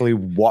exactly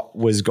what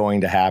was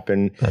going to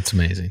happen. That's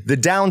amazing. The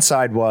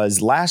downside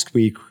was last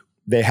week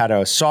they had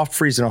a soft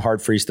freeze and a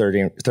hard freeze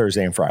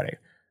Thursday and Friday.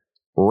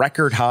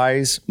 Record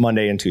highs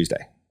Monday and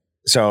Tuesday.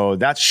 So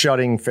that's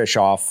shutting fish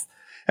off.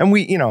 And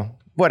we,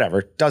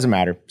 whatever, doesn't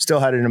matter. Still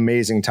had an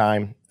amazing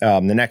time.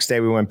 The next day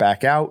we went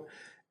back out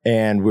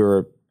and we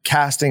were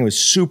casting. It was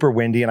super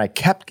windy and I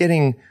kept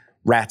getting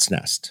rat's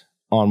nest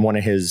on one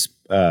of his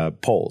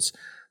poles.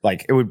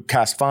 Like it would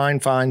cast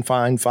fine,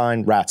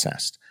 rat's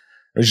nest.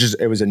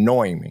 It was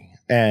annoying me.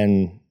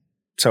 And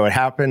so it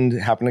happened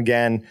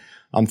again.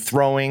 I'm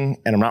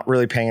throwing and I'm not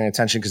really paying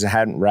attention because I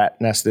hadn't rat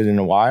nested in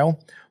a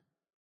while.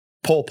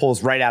 Pole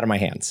pulls right out of my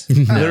hands.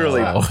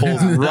 Literally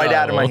pulls right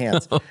out of my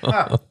hands.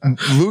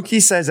 Lukey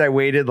says I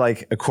waited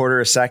like a quarter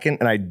of a second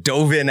and I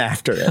dove in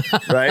after it,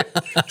 right?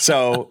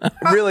 So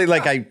really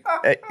like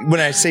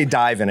when I say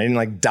dive in, I didn't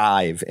like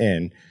dive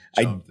in.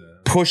 I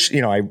pushed,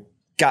 I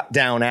got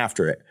down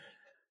after it.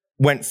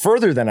 Went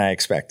further than I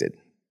expected.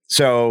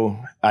 So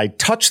I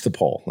touched the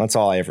pole. That's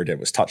all I ever did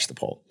was touch the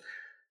pole.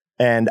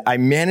 And I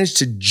managed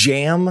to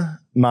jam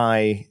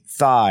my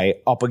thigh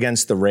up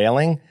against the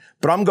railing,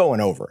 but I'm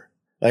going over.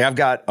 Like I've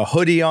got a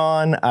hoodie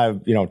on,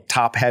 I've,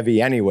 top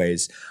heavy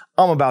anyways.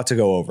 I'm about to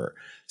go over.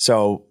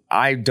 So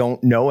I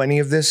don't know any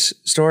of this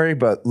story,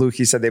 but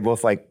Lukey said they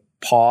both like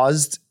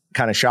paused,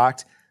 kind of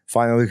shocked.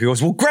 Finally, Lukey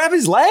goes, well, grab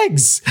his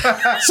legs.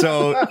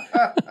 So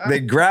they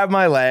grab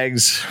my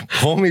legs,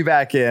 pull me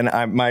back in.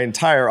 My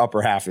entire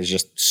upper half is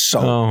just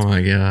soaked. Oh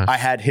my gosh. I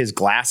had his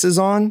glasses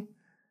on,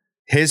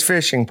 his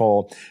fishing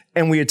pole.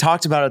 And we had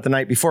talked about it the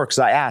night before because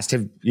I asked,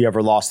 have you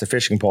ever lost a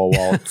fishing pole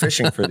while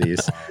fishing for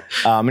these?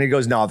 And he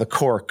goes, no, the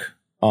cork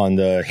on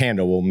the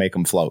handle will make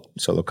them float.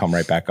 So they'll come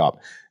right back up.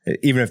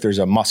 Even if there's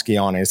a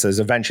muskie on it, it says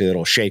eventually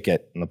it'll shake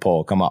it and the pole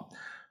will come up.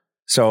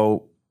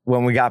 So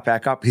when we got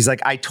back up, he's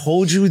like, I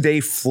told you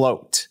they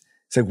float.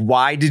 It's like,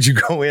 why did you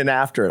go in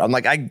after it? I'm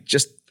like, I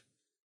just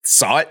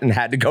saw it and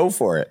had to go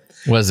for it.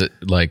 Was it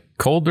like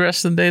cold the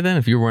rest of the day then?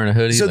 If you were wearing a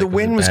hoodie? So the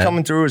wind was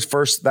coming through.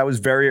 That was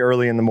very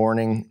early in the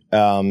morning.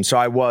 So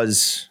I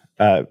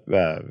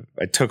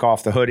took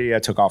off the hoodie. I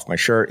took off my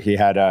shirt. He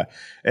had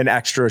an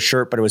extra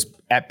shirt, but it was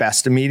at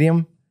best a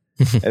medium.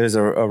 It was a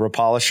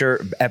Rapala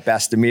shirt at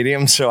best a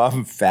medium. So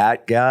I'm a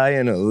fat guy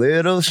in a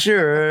little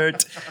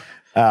shirt.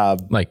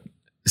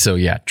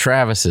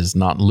 Travis's,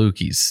 not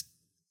Lukey's.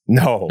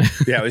 No.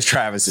 Yeah, it was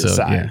Travis's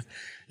size.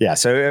 Yeah,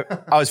 so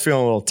I was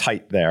feeling a little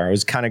tight there. I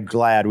was kind of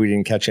glad we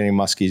didn't catch any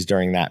muskies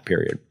during that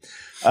period.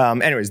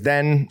 Anyways,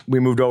 then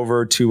we moved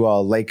over to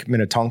Lake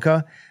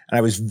Minnetonka, and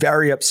I was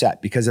very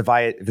upset because if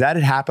that had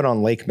happened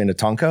on Lake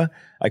Minnetonka,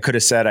 I could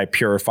have said I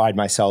purified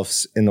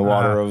myself in the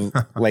water of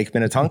Lake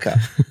Minnetonka,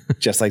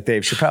 just like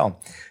Dave Chappelle.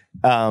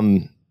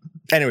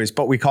 Anyways,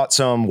 but we caught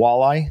some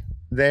walleye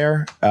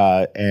there,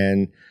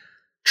 and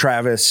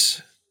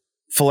Travis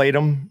filleted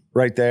them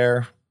right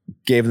there.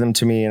 Gave them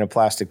to me in a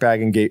plastic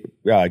bag and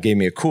gave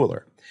me a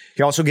cooler.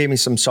 He also gave me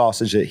some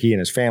sausage that he and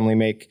his family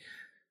make.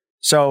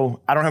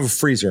 So I don't have a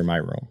freezer in my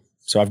room.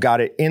 So I've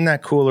got it in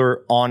that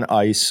cooler on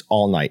ice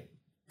all night,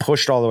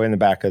 pushed all the way in the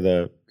back of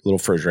the little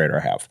refrigerator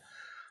I have.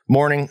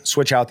 Morning,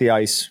 switch out the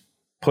ice,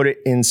 put it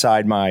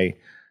inside my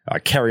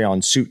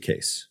carry-on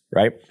suitcase,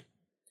 right?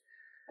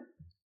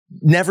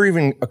 Never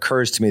even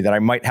occurs to me that I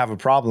might have a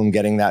problem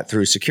getting that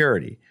through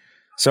security.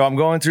 So I'm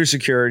going through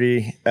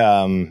security,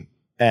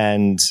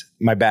 and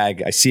my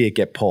bag, I see it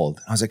get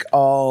pulled. I was like,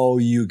 oh,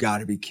 you got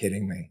to be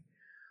kidding me.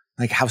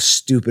 Like, how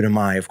stupid am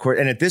I? Of course.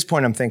 And at this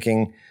point, I'm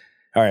thinking,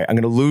 all right, I'm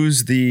going to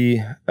lose the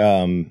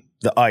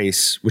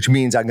ice, which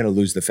means I'm going to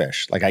lose the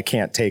fish. Like, I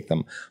can't take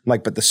them. I'm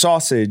like, but the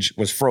sausage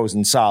was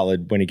frozen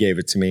solid when he gave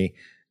it to me.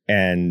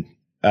 And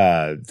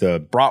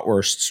the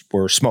bratwursts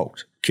were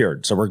smoked,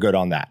 cured. So we're good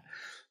on that.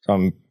 So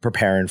I'm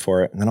preparing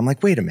for it. And then I'm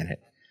like, wait a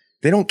minute.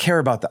 They don't care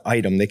about the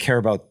item. They care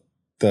about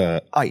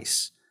the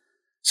ice.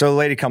 So the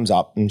lady comes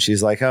up and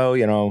she's like, oh,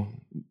 you know,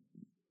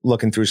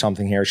 looking through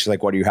something here. She's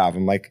like, what do you have?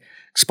 I'm like,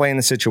 explain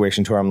the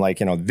situation to her. I'm like,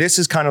 you know, this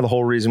is kind of the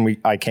whole reason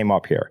I came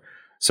up here.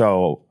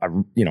 So I,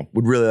 you know,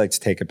 would really like to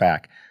take it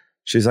back.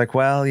 She's like,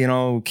 well, you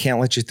know, can't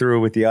let you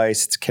through with the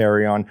ice. It's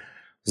carry on. I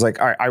was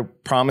like, all right, I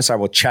promise I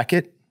will check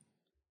it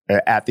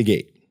at the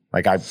gate.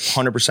 Like, I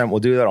 100% will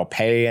do that. I'll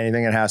pay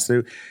anything it has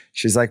to.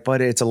 She's like,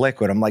 but it's a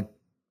liquid. I'm like,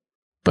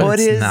 but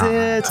is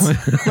it?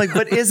 I'm like,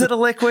 but is it a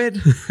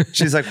liquid?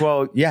 She's like,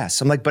 well,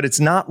 yes. I'm like, but it's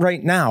not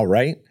right now,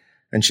 right?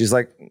 And she's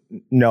like,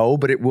 no,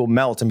 but it will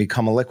melt and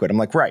become a liquid. I'm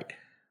like, right.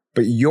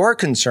 But you're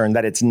concerned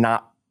that it's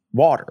not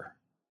water,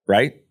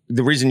 right?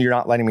 The reason you're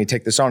not letting me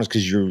take this on is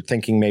because you're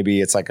thinking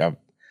maybe it's like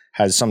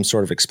has some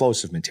sort of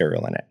explosive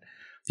material in it.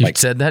 You like,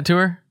 said that to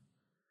her?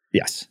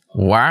 Yes.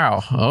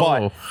 Wow.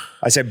 Oh. But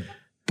I said,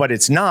 but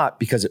it's not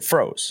because it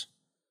froze.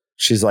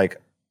 She's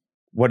like,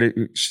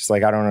 she's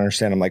like, I don't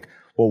understand. I'm like,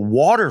 well,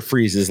 water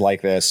freezes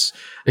like this.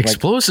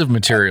 Explosive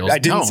materials. I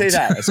didn't say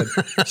that. I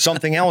said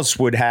something else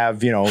would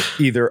have, you know,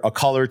 either a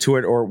color to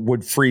it or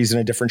would freeze in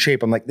a different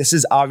shape. I'm like, this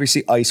is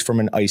obviously ice from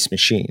an ice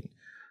machine.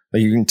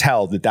 Like, you can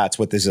tell that that's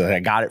what this is. I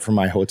got it from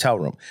my hotel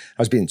room.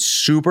 I was being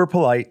super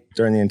polite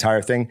during the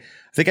entire thing.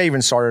 I think I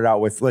even started out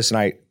with, listen,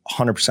 I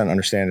 100%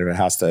 understand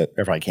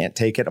if I can't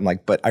take it. I'm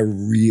like, but I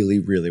really,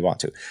 really want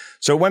to.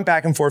 So it went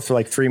back and forth for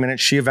like 3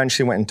 minutes. She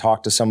eventually went and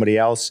talked to somebody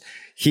else.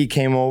 He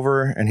came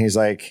over and he's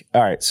like,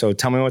 all right, so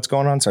tell me what's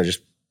going on. So I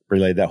just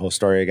relayed that whole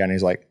story again.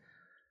 He's like,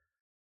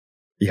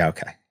 yeah,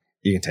 okay,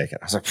 you can take it.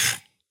 I was like,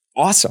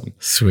 awesome.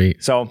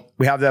 Sweet. So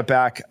we have that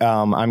back.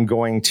 I'm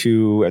going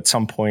to, at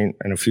some point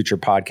in a future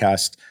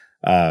podcast,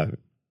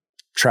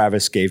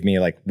 Travis gave me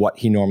like what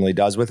he normally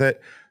does with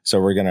it. So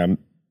we're going to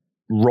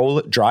roll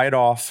it, dry it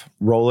off,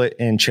 roll it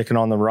in chicken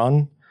on the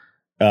run,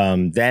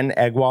 then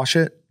egg wash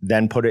it,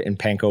 then put it in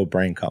panko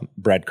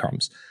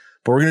breadcrumbs.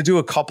 But we're going to do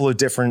a couple of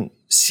different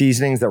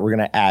seasonings that we're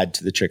going to add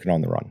to the chicken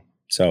on the run.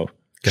 So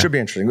should be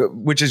interesting,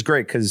 which is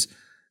great because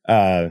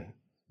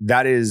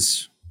that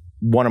is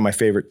one of my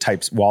favorite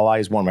types. Walleye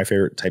is one of my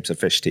favorite types of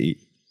fish to eat.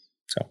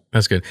 So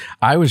that's good.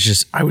 I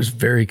was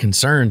very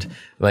concerned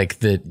like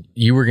that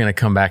you were going to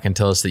come back and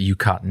tell us that you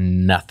caught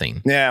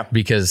nothing. Yeah.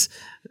 Because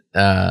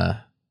I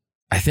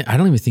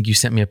don't even think you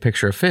sent me a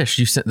picture of fish.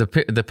 You sent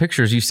the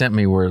pictures you sent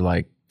me were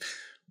like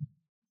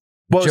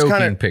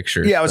joking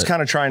pictures. Yeah, I was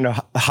kind of trying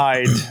to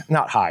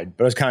not hide,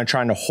 but I was kind of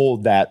trying to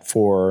hold that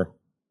for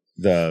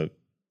the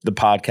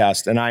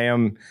podcast. And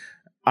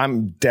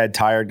I'm dead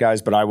tired,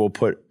 guys, but I will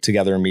put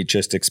together a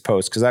Meatgistics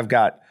post because I've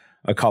got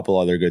a couple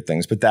other good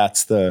things, but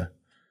that's the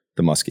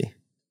muskie.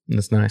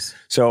 That's nice.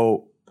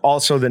 So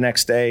also the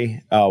next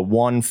day,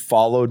 one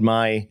followed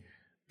my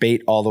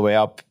bait all the way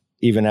up,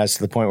 even as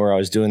to the point where I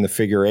was doing the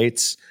figure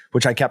eights,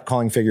 which I kept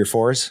calling figure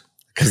fours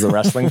because the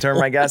wrestling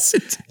term, I guess.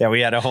 Yeah,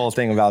 we had a whole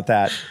thing about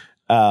that.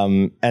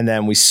 And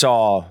then we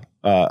saw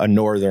a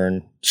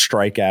northern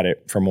strike at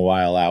it from a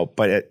while out,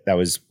 but that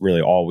was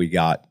really all we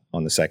got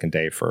on the second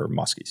day for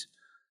muskies.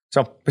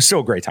 So it's still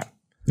a great time.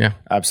 Yeah.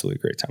 Absolutely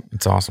great time.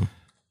 It's awesome.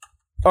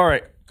 All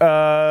right.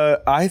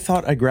 I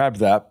thought I grabbed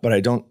that, but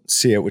I don't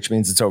see it, which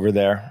means it's over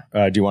there.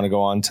 Do you want to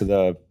go on to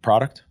the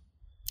product?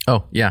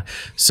 Oh, yeah.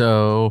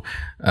 So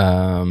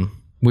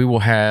we will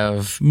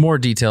have more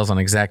details on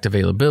exact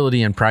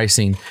availability and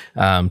pricing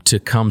to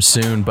come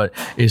soon. But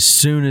as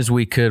soon as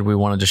we could, we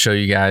wanted to show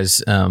you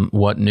guys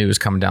what new is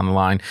coming down the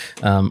line.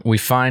 We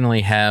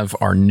finally have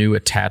our new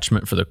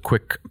attachment for the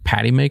quick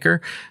patty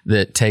maker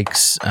that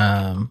takes...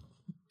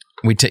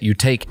 you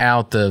take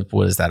out a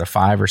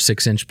 5 or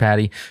 6 inch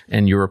patty,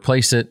 and you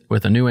replace it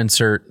with a new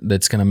insert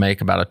that's going to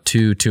make about a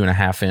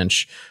 2.5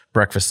 inch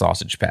breakfast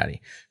sausage patty.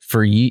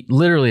 For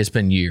literally, it's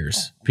been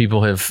years.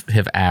 People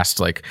have asked,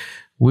 like,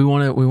 we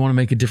want to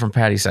make a different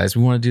patty size.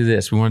 We want to do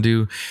this. We want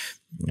to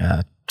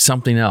do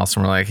something else.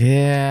 And we're like,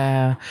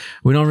 yeah,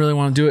 we don't really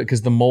want to do it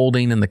because the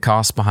molding and the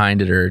costs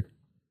behind it are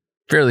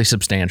fairly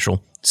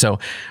substantial. So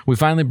we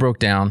finally broke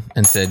down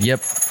and said, yep.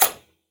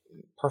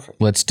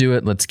 Perfect. Let's do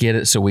it. Let's get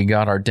it. So we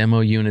got our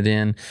demo unit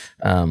in.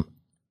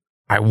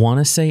 I want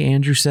to say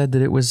Andrew said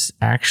that it was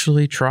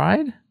actually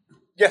tried.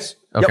 Yes.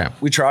 Okay.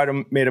 Yep. We tried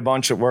them, made a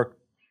bunch. It worked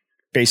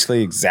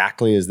basically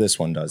exactly as this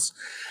one does.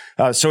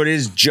 So it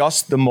is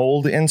just the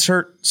mold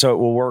insert. So it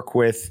will work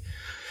with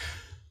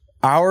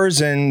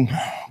ours, and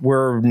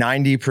we're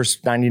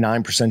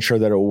 99% sure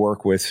that it will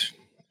work with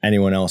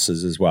anyone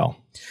else's as well.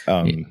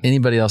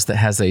 Anybody else that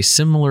has a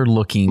similar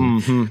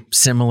looking,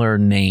 similar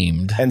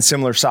named, and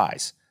similar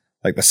size.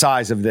 Like the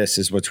size of this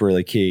is what's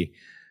really key.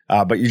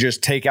 But you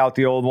just take out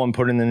the old one,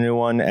 put in the new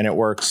one, and it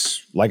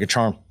works like a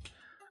charm.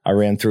 I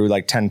ran through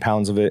like 10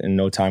 pounds of it in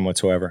no time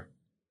whatsoever.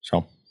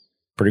 So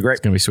pretty great.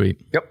 It's going to be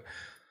sweet. Yep.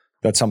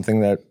 That's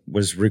something that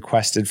was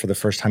requested for the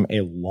first time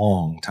a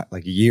long time,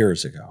 like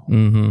years ago.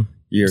 Mm-hmm.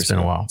 Years It's been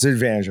ago. a while. It's the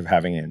advantage of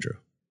having Andrew,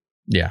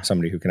 Yeah.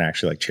 somebody who can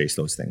actually like chase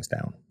those things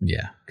down.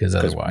 Yeah. Because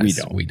otherwise we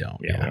don't. We don't.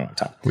 Yeah, we don't have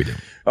time. We don't.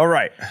 All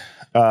right.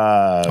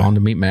 On to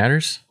Meat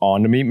Matters.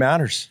 On to Meat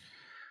Matters.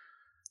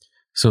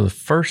 So the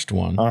first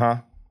one.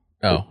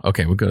 Oh,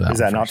 okay. We'll go to that. Is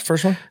one that not first. the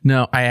first one?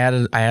 No, I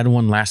added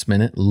one last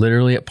minute.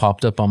 Literally, it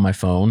popped up on my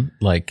phone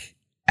like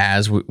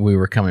as we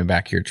were coming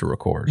back here to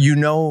record. You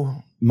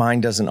know,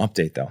 mine doesn't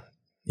update though.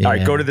 Yeah. All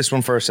right, go to this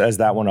one first as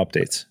that one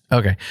updates.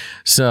 Okay.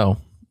 So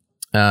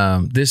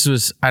this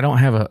was, I don't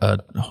have a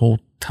whole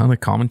ton of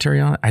commentary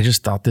on it. I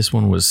just thought this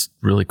one was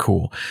really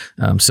cool.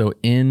 So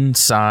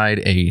inside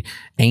a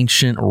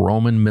ancient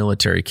Roman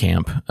military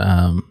camp,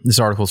 this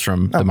article's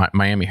from the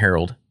Miami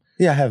Herald.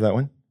 Yeah, I have that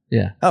one.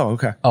 Yeah. Oh,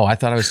 okay. Oh, I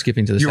thought I was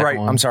skipping to the You're second right.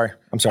 one. I'm sorry.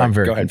 I'm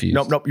very Go ahead.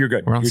 confused. Nope, you're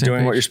good. We're on the You're same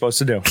doing what page? you're supposed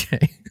to do.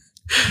 Okay.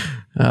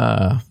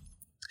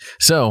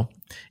 So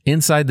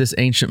inside this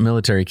ancient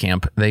military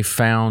camp, they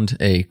found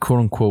a quote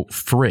unquote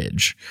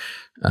fridge.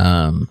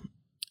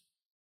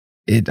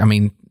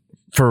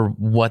 For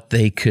what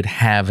they could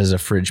have as a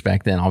fridge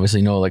back then,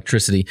 obviously no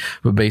electricity,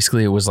 but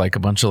basically it was like a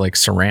bunch of like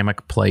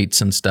ceramic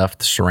plates and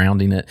stuff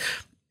surrounding it.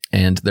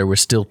 And there were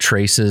still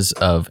traces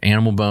of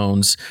animal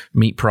bones,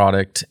 meat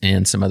product,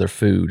 and some other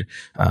food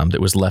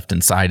that was left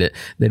inside it.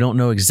 They don't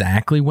know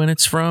exactly when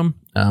it's from,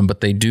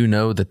 but they do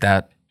know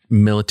that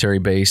military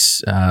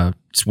base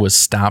was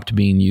stopped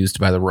being used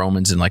by the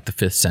Romans in like the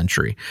 5th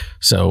century.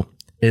 So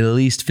at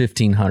least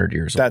 1,500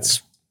 years old.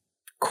 That's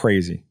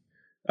crazy.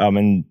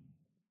 And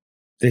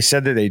they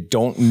said that they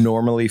don't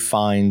normally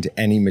find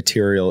any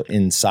material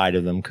inside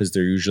of them because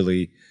they're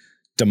usually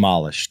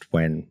demolished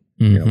when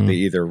they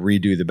either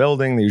redo the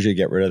building. They usually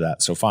get rid of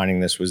that. So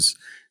finding this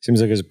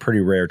seems like it's a pretty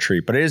rare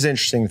treat. But it is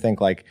interesting to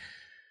think like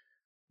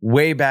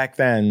way back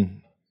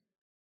then,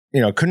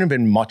 it couldn't have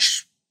been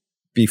much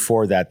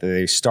before that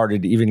they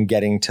started even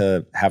getting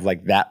to have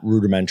like that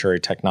rudimentary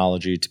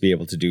technology to be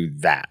able to do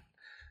that.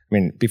 I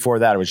mean, before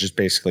that, it was just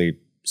basically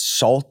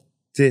salt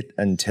it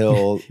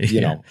until,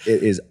 it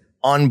is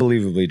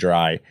unbelievably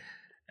dry.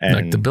 And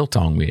like the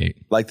biltong we ate.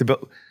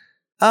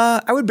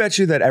 I would bet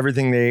you that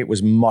everything they ate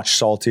was much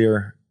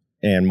saltier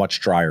and much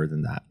drier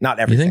than that. Not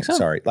everything, think so?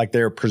 Sorry. Like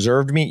their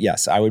preserved meat,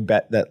 yes. I would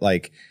bet that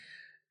like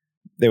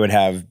they would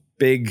have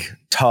big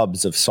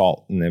tubs of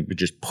salt and they would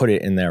just put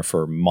it in there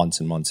for months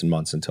and months and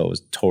months until it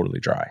was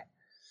totally dry.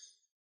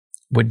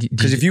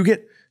 Because if you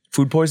get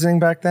food poisoning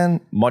back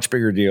then, much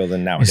bigger deal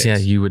than nowadays. Yeah,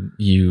 you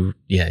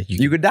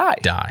could die.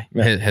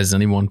 Yeah. Has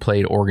anyone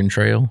played Oregon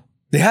Trail?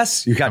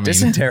 Yes, you got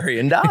dysentery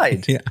and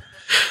died. Yeah.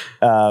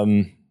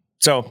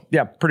 So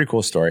yeah, pretty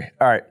cool story.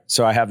 All right.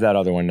 So I have that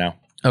other one now.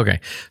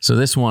 Okay. So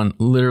this one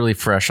literally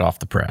fresh off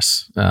the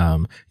press,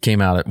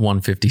 came out at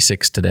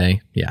 1:56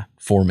 today. Yeah.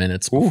 4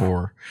 minutes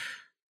before.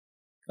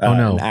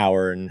 An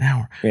hour.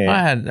 Yeah, I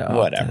had,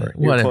 whatever.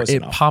 Whatever.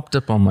 It popped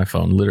up on my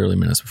phone literally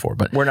minutes before,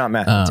 but we're not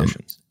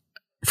mathematicians.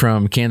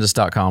 From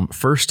Kansas.com,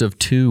 first of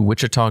 2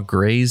 Wichita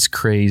Graze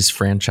Craze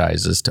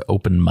franchises to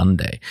open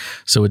Monday.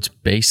 So it's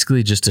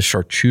basically just a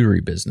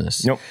charcuterie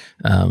business. Nope.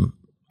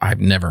 I've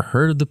never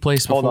heard of the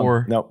place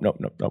before. Nope.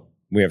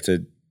 We have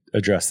to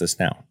address this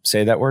now.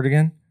 Say that word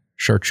again.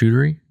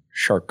 Charcuterie?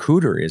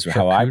 Charcuterie is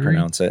how I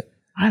pronounce it.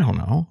 I don't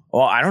know.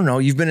 Well, I don't know.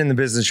 You've been in the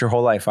business your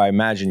whole life. I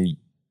imagine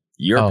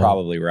you're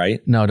probably right.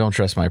 No, don't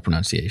trust my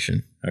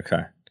pronunciation.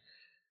 Okay.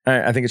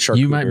 I think it's charcuterie.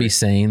 You might be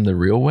saying the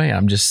real way.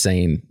 I'm just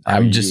saying,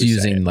 I'm just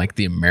using like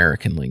the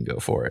American lingo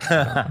for it.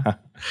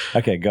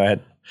 Okay, go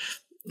ahead.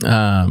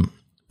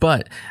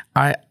 But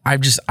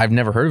I've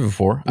never heard of it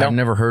before. No. I've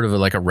never heard of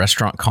like a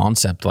restaurant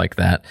concept like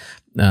that.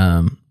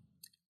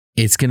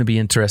 It's going to be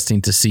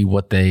interesting to see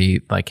what they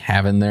like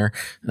have in there.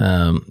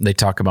 They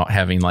talk about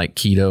having like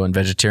keto and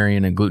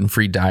vegetarian and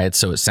gluten-free diets.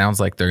 So it sounds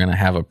like they're going to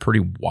have a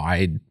pretty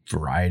wide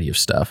variety of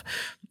stuff.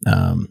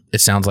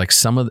 It sounds like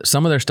some of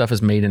their stuff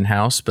is made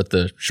in-house, but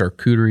the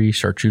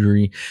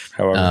charcuterie,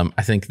 However,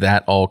 I think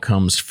that all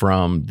comes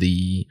from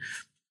the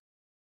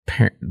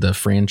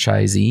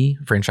franchisor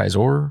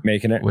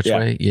making it. Which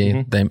way?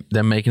 Yeah.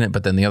 Them making it,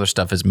 but then the other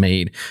stuff is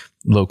made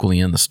locally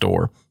in the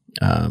store.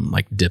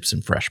 Like dips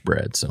and fresh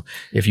bread. So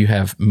if you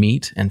have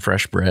meat and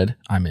fresh bread,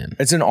 I'm in.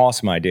 It's an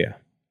awesome idea.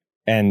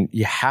 And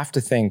you have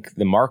to think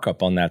the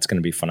markup on that's going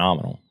to be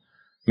phenomenal.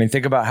 I mean,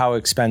 think about how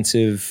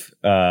expensive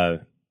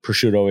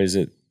prosciutto is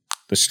at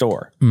the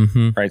store,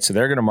 right? So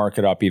they're going to mark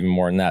it up even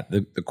more than that.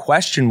 The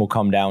question will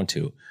come down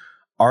to,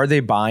 are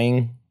they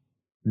buying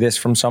this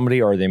from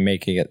somebody or are they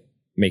making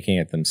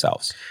it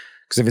themselves?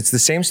 Because if it's the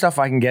same stuff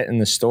I can get in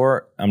the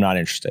store, I'm not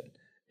interested.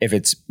 If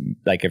it's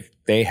like if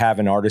they have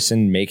an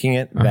artisan making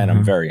it, then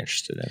I'm very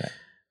interested in it.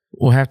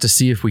 We'll have to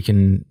see if we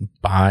can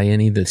buy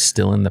any that's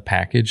still in the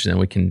package. Then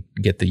we can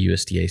get the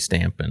USDA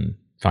stamp and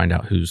find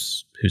out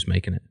who's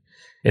making it.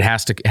 It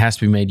has to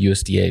be made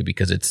USDA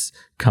because it's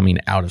coming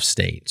out of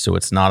state, so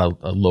it's not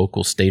a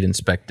local state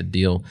inspected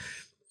deal.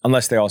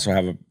 Unless they also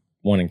have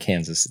one in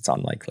Kansas, it's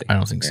unlikely. I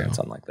don't think so. It's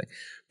unlikely.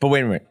 But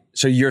wait a minute.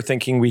 So you're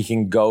thinking we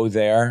can go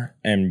there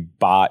and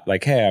buy,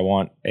 like, hey, I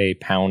want a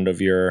pound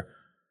of your,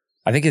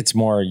 I think it's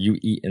more you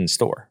eat in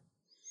store.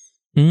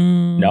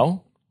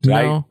 No? Did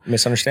I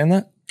misunderstand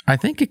that? I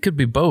think it could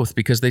be both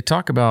because they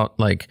talk about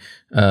like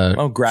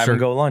grab and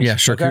go lunch. Yeah,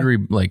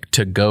 charcuterie like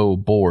to go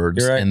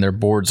boards, You're right. and their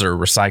boards are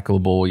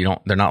recyclable.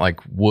 They're not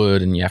like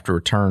wood and you have to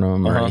return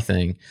them or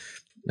anything.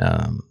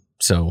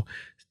 So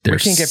We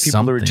there's can't get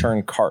people to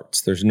return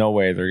carts. There's no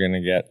way they're going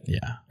to get.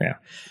 Yeah.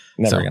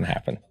 Never going to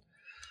happen.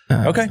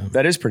 Okay,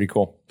 that is pretty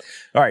cool.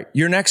 All right,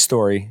 your next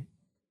story.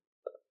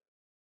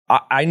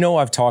 I know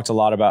I've talked a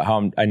lot about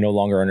how I no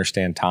longer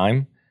understand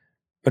time.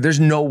 But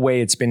there's no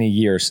way it's been a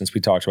year since we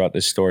talked about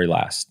this story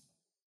last.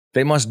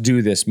 They must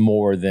do this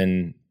more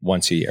than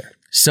once a year.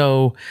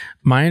 So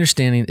my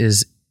understanding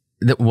is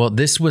that, well,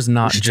 this was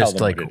not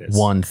just like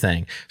one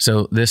thing.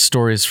 So this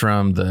story is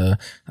from the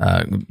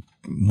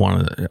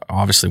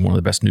obviously one of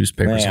the best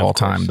newspapers of all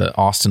time, the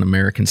Austin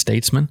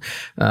American-Statesman,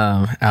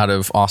 out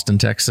of Austin,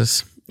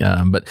 Texas.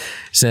 But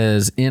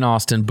says in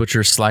Austin,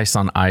 butchers slice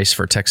on ice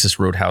for Texas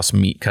Roadhouse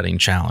meat cutting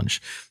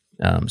challenge.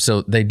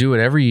 So they do it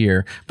every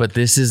year, but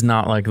this is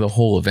not like the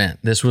whole event.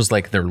 This was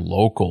like their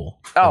local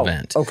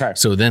event. Okay.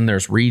 So then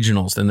there's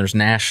regionals, then there's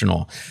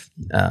national.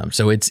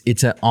 So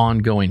it's an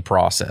ongoing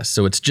process.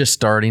 So it's just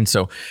starting.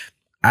 So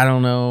I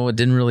don't know. It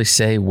didn't really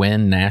say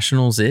when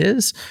nationals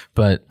is,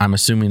 but I'm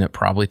assuming it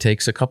probably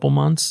takes a couple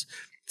months.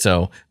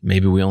 So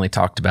maybe we only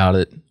talked about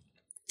it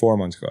 4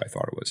 months ago. I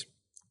thought it was.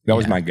 That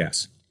was my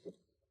guess.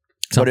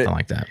 Something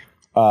like that.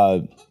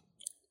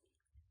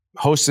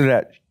 Hosted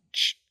at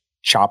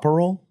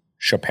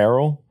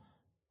Chaparral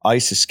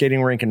Ice, a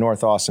skating rink in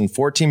North Austin.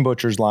 14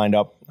 butchers lined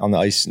up on the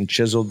ice and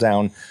chiseled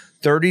down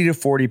 30 to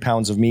 40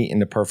 pounds of meat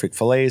into perfect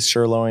fillets,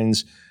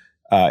 sirloins,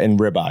 and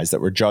ribeyes that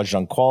were judged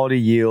on quality,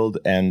 yield,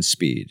 and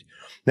speed.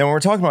 Now, when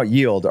we're talking about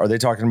yield, are they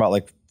talking about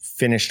like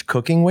finished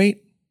cooking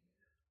weight?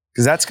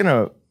 Because that's going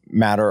to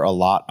matter a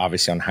lot,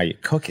 obviously, on how you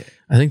cook it.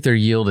 I think their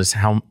yield is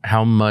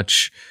how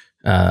much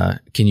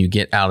can you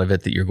get out of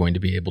it that you're going to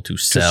be able to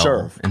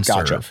sell and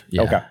serve.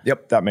 Yeah. Okay.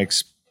 Yep. That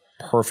makes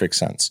perfect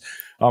sense.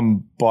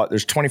 But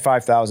there's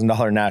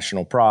 $25,000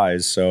 national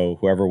prize. So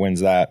whoever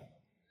wins that,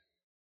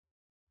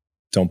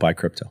 don't buy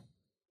crypto.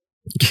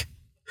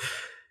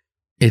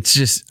 It's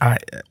just, I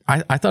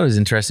thought it was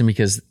interesting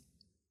because,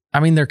 I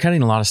mean, they're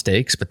cutting a lot of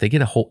steaks, but they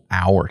get a whole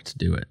hour to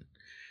do it.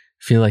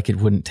 I feel like it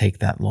wouldn't take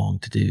that long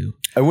to do.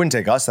 It wouldn't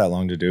take us that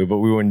long to do, but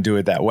we wouldn't do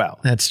it that well.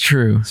 That's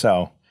true.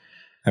 So,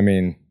 I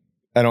mean,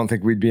 I don't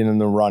think we'd be in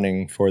the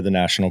running for the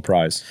national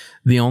prize.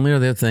 The only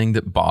other thing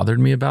that bothered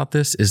me about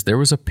this is there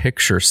was a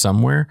picture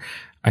somewhere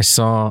I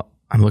saw.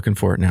 I'm looking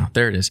for it now.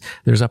 There it is.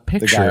 There's a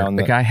picture.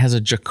 The guy has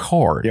a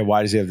jacquard. Yeah.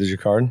 Why does he have the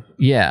jacquard?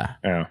 Yeah.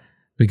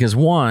 Because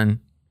one,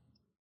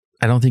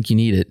 I don't think you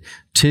need it.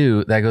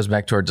 Two, that goes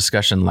back to our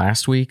discussion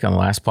last week on the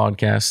last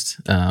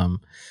podcast,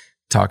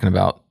 talking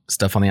about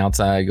stuff on the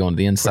outside, going to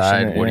the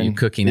inside. What are you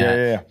cooking at?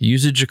 Yeah.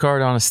 Use a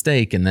jacquard on a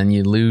steak and then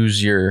you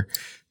lose your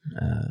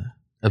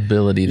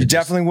ability to. You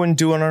definitely wouldn't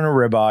do it on a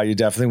ribeye. You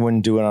definitely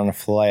wouldn't do it on a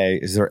filet.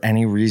 Is there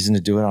any reason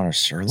to do it on a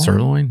sirloin?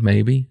 Sirloin,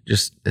 maybe.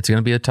 Just it's going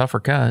to be a tougher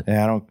cut.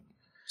 Yeah, I don't.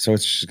 So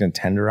it's just going to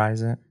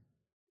tenderize it.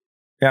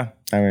 Yeah,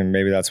 I mean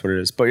maybe that's what it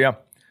is. But yeah.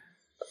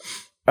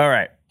 All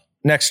right.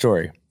 Next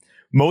story.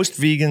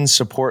 Most vegans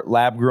support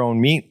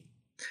lab-grown meat.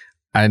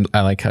 I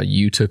like how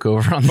you took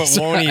over on this.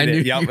 But won't eat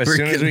it. Yep. As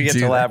soon as we get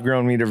to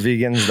lab-grown meat or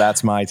vegans,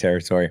 that's my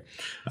territory.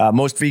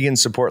 Most vegans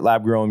support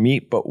lab-grown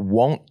meat, but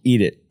won't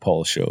eat it,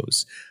 poll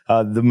shows.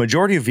 The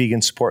majority of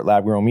vegans support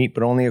lab-grown meat,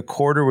 but only a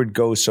quarter would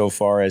go so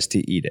far as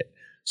to eat it.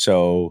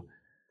 So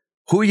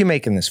who are you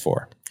making this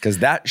for? Because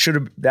that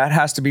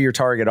has to be your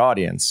target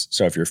audience.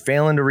 So if you're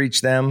failing to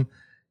reach them,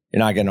 you're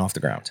not getting off the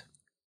ground.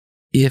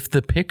 If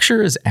the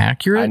picture is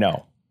accurate, I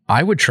know.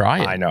 I would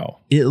try it. I know.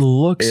 It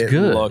looks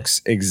good. It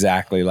looks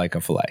exactly like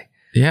a filet.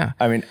 Yeah.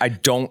 I mean, I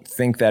don't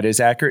think that is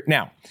accurate.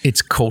 Now,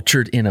 it's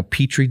cultured in a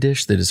Petri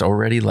dish that is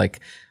already like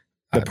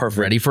the perfect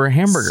ready for a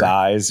hamburger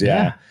size.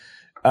 Yeah.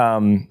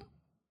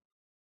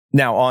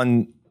 Now,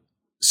 on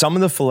some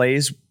of the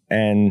fillets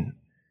and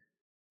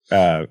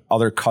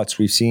other cuts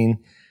we've seen,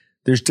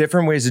 there's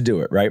different ways to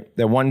do it, right?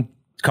 The one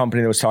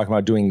company that was talking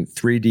about doing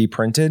 3D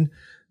printed,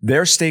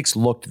 their steaks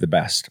looked the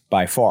best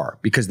by far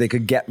because they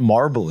could get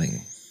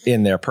marbling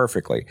in there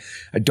perfectly.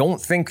 I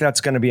don't think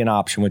that's going to be an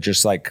option with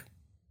just like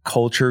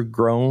culture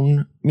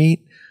grown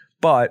meat,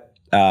 but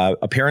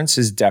appearance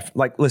is definitely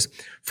like, listen,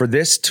 for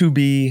this to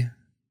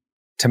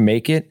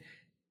make it,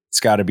 it's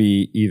got to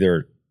be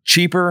either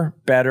cheaper,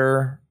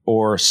 better,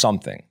 or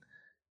something.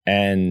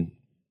 And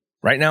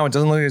right now it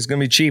doesn't look like it's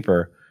going to be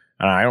cheaper.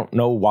 And I don't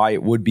know why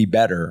it would be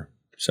better.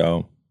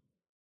 So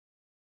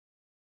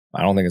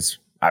I don't think it's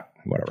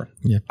whatever.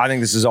 Yeah. I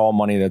think this is all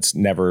money that's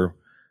never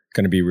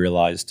going to be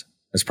realized.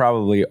 It's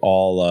probably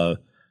all a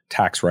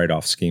tax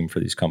write-off scheme for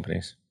these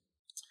companies.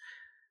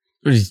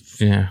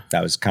 Yeah.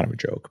 That was kind of a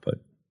joke, but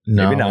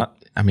no, maybe not.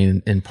 I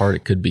mean, in part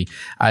it could be.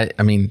 I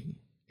mean,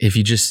 if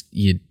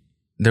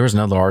there was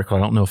another article, I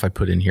don't know if I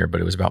put in here,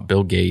 but it was about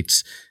Bill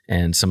Gates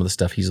and some of the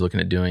stuff he's looking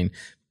at doing.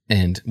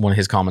 and one of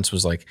his comments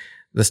was like,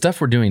 the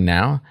stuff we're doing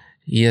now,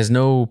 he has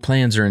no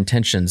plans or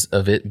intentions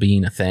of it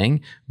being a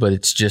thing, but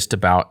it's just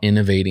about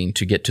innovating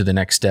to get to the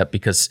next step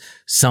because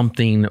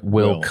something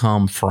will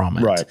come from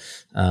it. Right.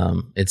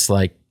 It's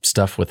like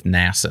stuff with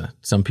NASA.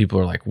 Some people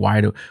are like,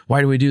 why do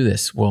we do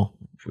this? Well,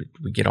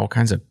 we get all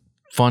kinds of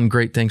fun,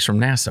 great things from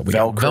NASA. We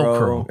got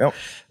Velcro. Yep.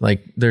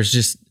 Like there's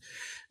just,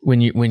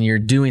 when you're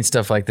doing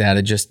stuff like that,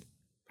 it just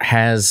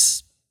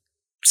has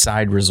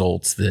side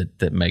results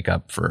that make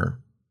up for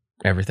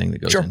everything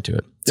that goes into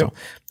it. So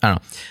I don't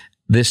know.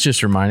 This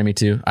just reminded me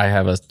too. I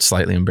have a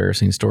slightly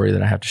embarrassing story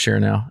that I have to share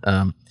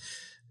now.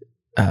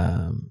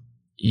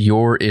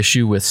 Your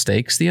issue with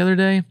steaks the other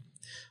day,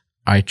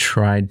 I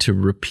tried to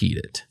repeat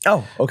it.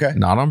 Oh, okay.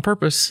 Not on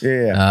purpose.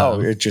 Yeah.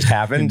 It just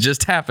happened? It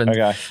just happened.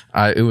 Okay.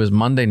 It was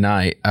Monday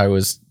night. I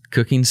was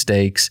cooking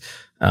steaks.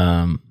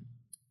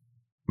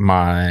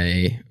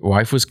 My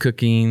wife was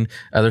cooking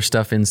other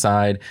stuff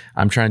inside.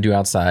 I'm trying to do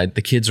outside.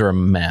 The kids are a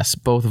mess.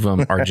 Both of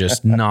them are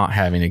just not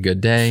having a good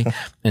day.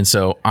 And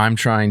so I'm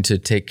trying to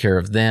take care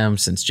of them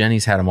since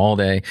Jenny's had them all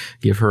day,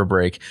 give her a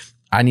break.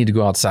 I need to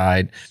go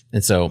outside.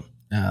 And so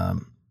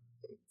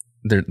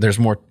there's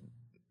more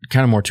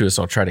to it.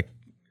 So I'll try to,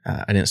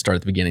 I didn't start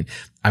at the beginning.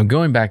 I'm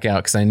going back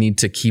out because I need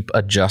to keep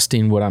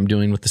adjusting what I'm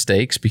doing with the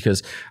steaks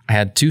because I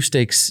had 2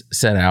 steaks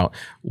set out.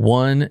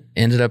 One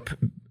ended up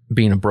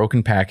being a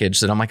broken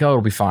package that I'm like, oh,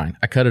 it'll be fine.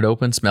 I cut it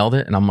open, smelled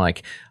it, and I'm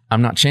like,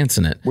 I'm not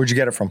chancing it. Where'd you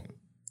get it from?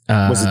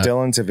 Was it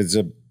Dylan's? If it's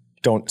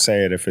don't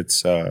say it if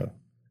it's a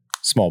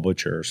small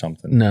butcher or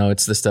something. No,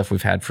 it's the stuff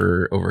we've had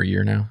for over a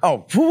year now.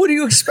 Oh, what do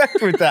you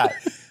expect with that?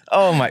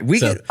 Oh my, I'm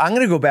going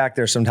to go back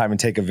there sometime and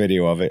take a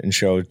video of it and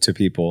show to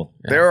people.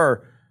 Yeah. There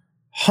are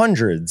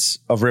hundreds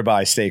of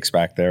ribeye steaks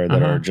back there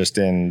that are just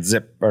in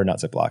not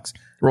Ziplocs.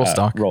 Roll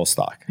stock. Roll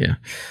stock. Yeah.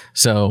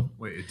 So.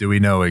 Wait, do we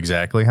know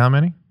exactly how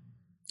many?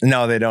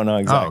 No, they don't know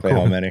exactly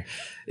how many.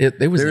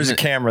 There's a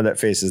camera that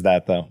faces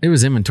that though. It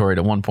was inventoried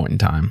at one point in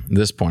time. At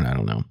this point, I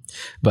don't know.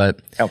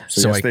 But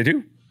they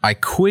do. I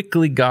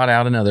quickly got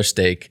out another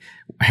steak,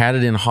 had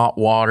it in hot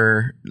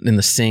water in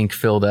the sink,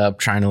 filled up,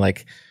 trying to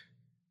like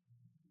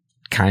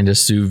kind of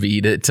sous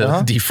vide it to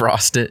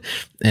defrost it.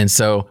 And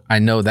so I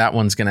know that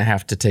one's going to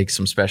have to take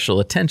some special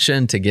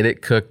attention to get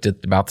it cooked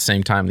at about the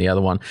same time the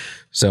other one.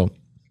 So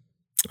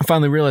I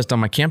finally realized on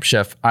my Camp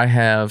Chef, I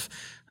have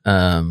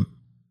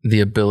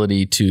the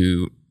ability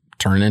to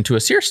turn it into a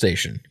sear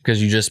station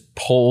because you just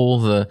pull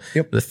the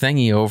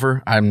thingy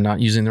over. I'm not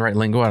using the right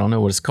lingo. I don't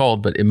know what it's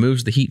called, but it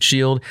moves the heat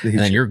shield and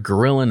then you're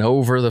grilling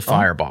over the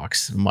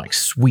firebox. I'm like,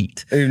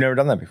 sweet. You've never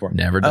done that before?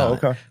 Never done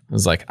it. I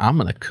was like, I'm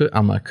going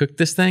to cook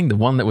this thing. The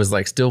one that was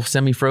like still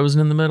semi-frozen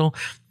in the middle.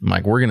 I'm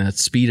like, we're going to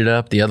speed it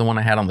up. The other one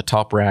I had on the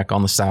top rack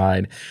on the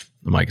side.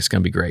 I'm like, it's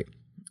going to be great.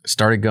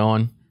 Started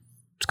going.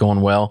 It's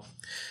going well.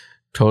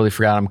 Totally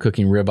forgot I'm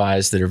cooking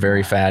ribeyes that are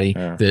very fatty.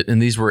 Yeah.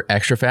 And these were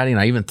extra fatty. And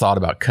I even thought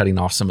about cutting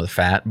off some of the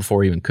fat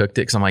before I even cooked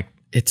it. Cause I'm like,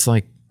 it's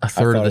like a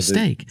third of the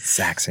steak.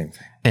 Exact same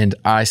thing. And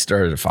I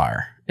started a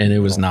fire and it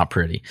was not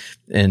pretty.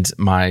 And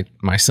my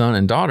son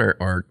and daughter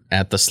are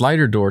at the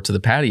slider door to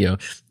the patio,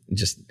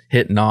 just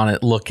hitting on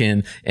it,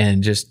 looking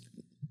and just,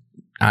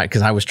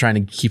 cause I was trying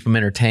to keep them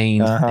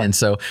entertained. And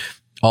so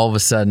all of a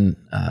sudden,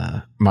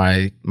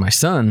 my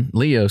son,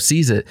 Leo,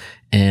 sees it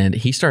and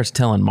he starts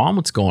telling mom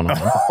what's going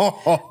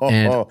on.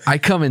 And I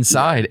come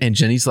inside and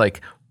Jenny's like,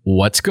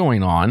 what's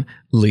going on?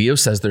 Leo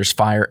says there's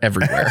fire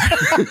everywhere.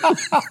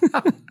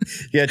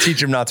 Yeah,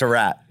 teach him not to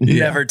rat.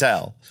 Never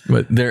tell.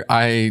 But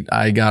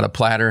I got a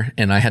platter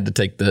and I had to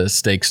take the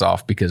steaks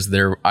off because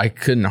I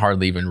couldn't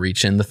hardly even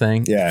reach in the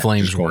thing. Yeah,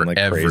 flames were like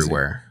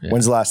everywhere. Yeah.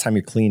 When's the last time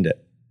you cleaned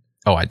it?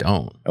 Oh, I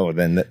don't. Oh,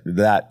 then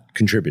that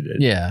contributed.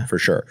 Yeah, for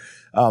sure.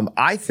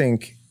 I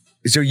think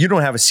so. You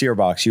don't have a sear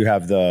box. You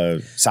have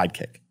the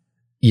Sidekick.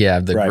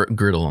 Yeah, the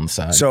griddle on the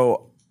side.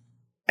 So,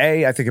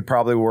 I think it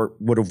probably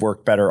would have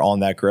worked better on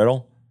that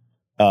griddle.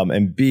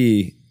 And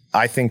B,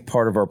 I think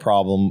part of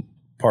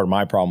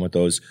my problem with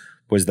those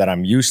was that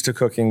I'm used to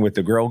cooking with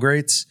the grill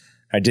grates.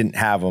 I didn't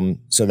have them,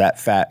 so that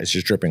fat is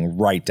just dripping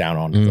right down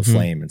onto the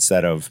flame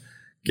instead of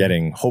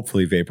getting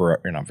hopefully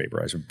burned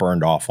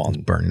off on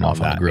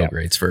the grill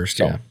grates first.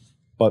 So,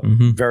 but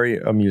very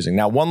amusing.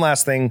 Now, one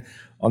last thing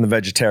on the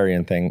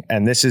vegetarian thing,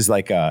 and this is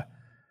like a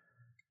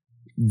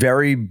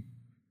very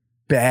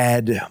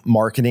bad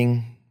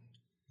marketing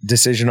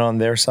decision on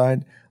their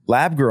side.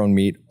 Lab-grown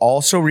meat,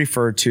 also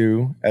referred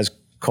to as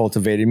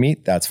cultivated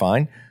meat, that's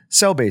fine.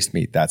 Cell-based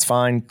meat, that's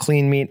fine.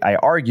 Clean meat, I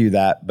argue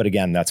that, but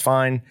again, that's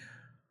fine.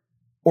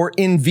 Or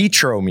in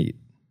vitro meat.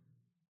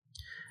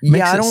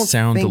 I don't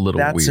sound think a little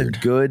that's weird. A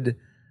good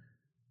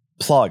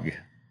plug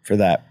for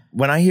that.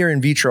 When I hear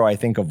in vitro, I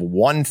think of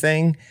one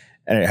thing,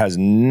 and it has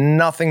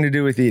nothing to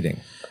do with eating.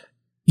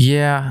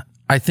 Yeah,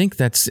 I think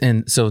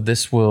so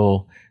this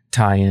will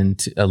tie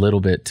into a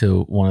little bit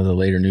to one of the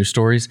later news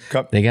stories.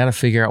 Okay. They got to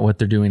figure out what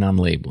they're doing on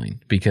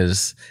labeling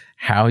because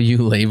how you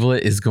label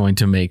it is going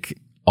to make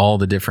all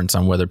the difference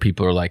on whether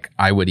people are like,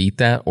 I would eat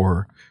that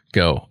or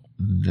go,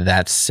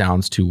 that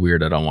sounds too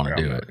weird. I don't want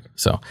to do it.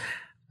 So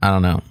I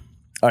don't know.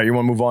 All right, you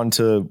want to move on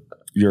to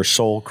your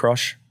soul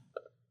crush?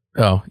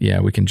 Oh,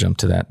 yeah, we can jump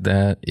to that.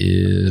 That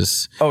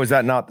is... Oh, is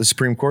that not the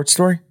Supreme Court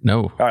story?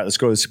 No. All right, let's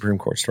go to the Supreme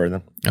Court story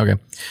then. Okay.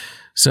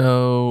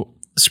 So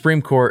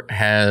Supreme Court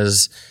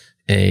has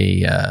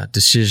a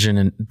decision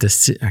in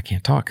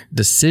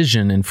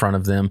front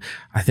of them.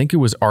 I think it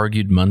was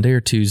argued Monday or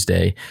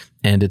Tuesday,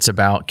 and it's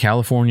about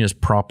California's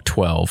Prop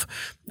 12,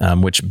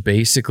 which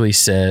basically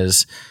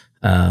says...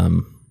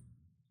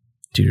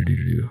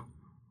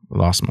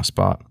 lost my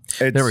spot.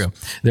 There we go.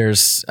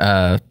 There's...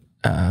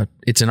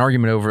 it's an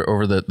argument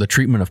over the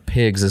treatment of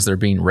pigs as they're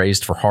being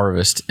raised for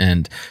harvest,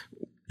 and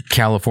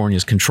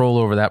California's control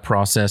over that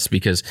process,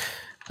 because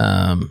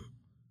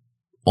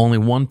only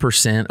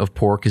 1% of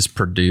pork is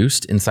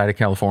produced inside of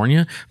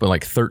California, but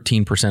like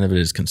 13% of it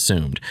is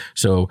consumed.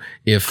 So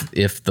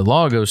if the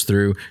law goes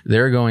through,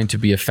 they're going to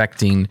be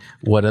affecting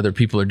what other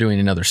people are doing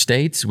in other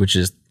states, which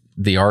is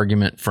the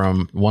argument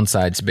from one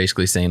side is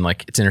basically saying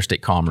like it's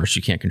interstate commerce.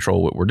 You can't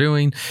control what we're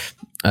doing.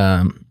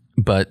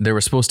 But there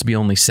was supposed to be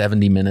only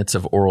 70 minutes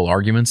of oral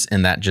arguments,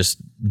 and that just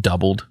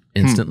doubled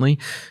instantly.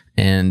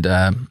 And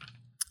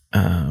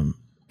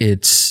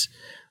it's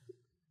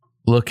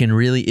looking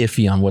really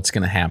iffy on what's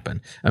going to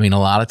happen. I mean, a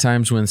lot of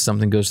times when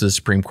something goes to the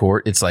Supreme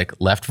Court, it's like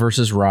left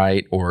versus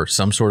right or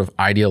some sort of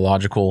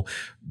ideological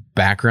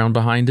background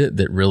behind it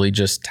that really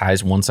just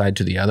ties one side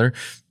to the other.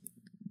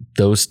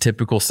 Those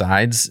typical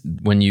sides,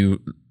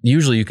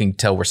 usually you can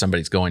tell where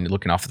somebody's going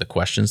looking off of the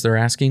questions they're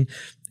asking,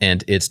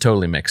 and it's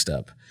totally mixed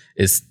up.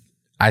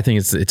 I think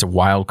it's a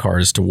wild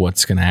card as to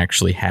what's going to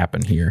actually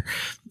happen here.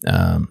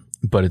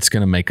 But it's going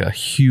to make a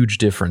huge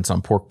difference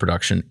on pork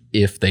production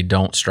if they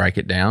don't strike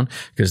it down,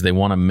 because they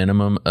want a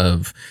minimum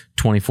of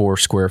 24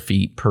 square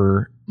feet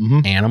per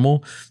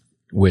animal,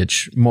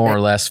 which more or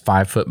less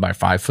 5 foot by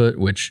 5 foot,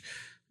 which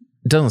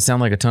doesn't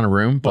sound like a ton of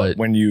room, but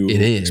when you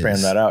expand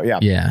that out,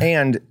 yeah.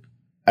 And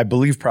I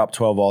believe Prop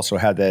 12 also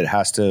had that it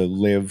has to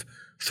live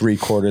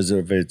 3/4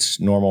 of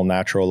its normal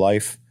natural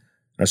life.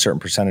 A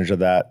certain percentage of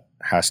that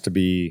has to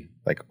be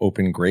like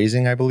open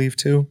grazing, I believe,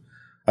 too.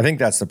 I think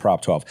that's the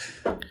Prop 12.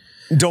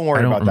 Don't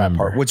worry about that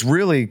part. What's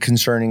really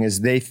concerning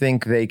is they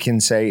think they can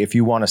say, if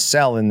you want to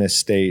sell in this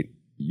state,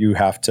 you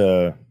have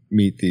to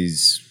meet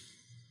these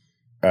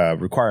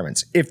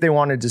requirements. If they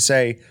wanted to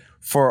say,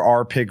 for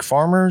our pig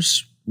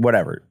farmers,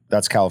 whatever,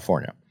 that's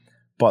California.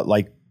 But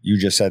like you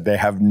just said, they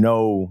have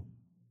no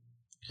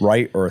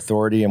right or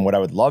authority. And what I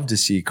would love to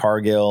see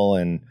Cargill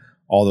and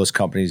all those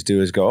companies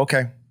do is go,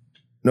 okay,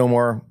 no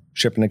more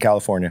shipping to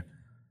California.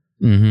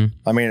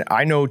 Mm-hmm. I mean,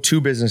 I know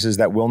 2 businesses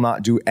that will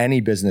not do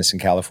any business in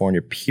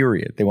California,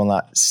 period. They will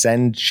not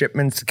send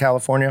shipments to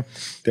California.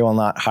 They will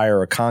not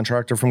hire a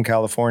contractor from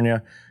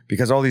California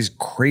because all these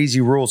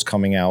crazy rules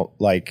coming out.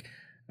 Like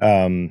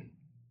there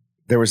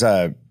was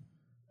a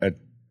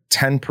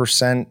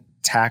 10%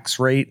 tax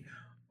rate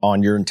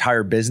on your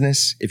entire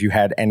business if you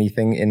had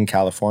anything in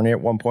California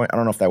at one point. I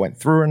don't know if that went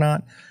through or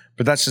not,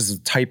 but that's just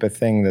the type of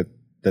thing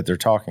that they're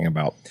talking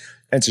about.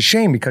 And it's a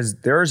shame because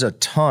there's a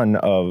ton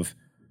of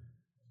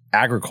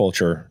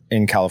agriculture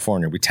in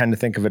California. We tend to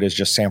think of it as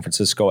just San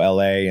Francisco,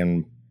 LA,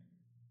 and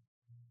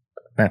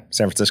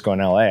San Francisco and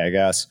LA, I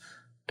guess.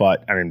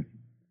 But I mean,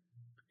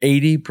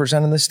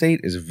 80% of the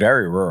state is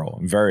very rural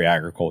and very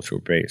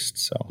agricultural based.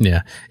 So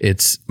yeah,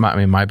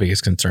 my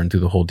biggest concern through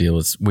the whole deal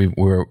is we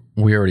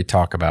already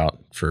talk about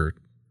for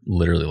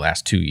literally the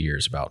last 2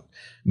 years about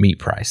meat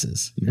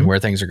prices and where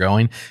things are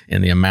going,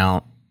 and the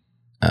amount.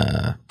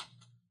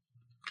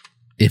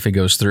 If it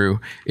goes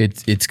through,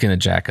 it's going to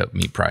jack up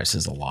meat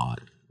prices a lot.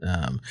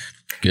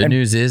 Good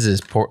news is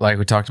pork, like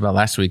we talked about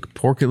last week,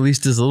 pork at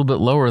least is a little bit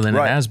lower than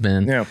it has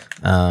been. Yeah.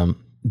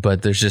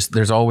 But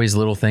there's always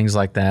little things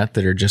like that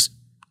are just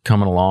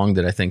coming along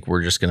that I think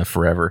we're just going to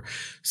forever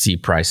see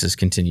prices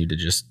continue to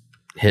just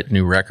hit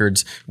new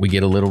records. We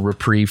get a little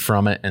reprieve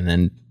from it, and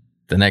then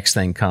the next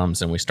thing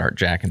comes and we start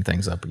jacking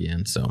things up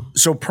again.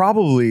 So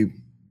possibly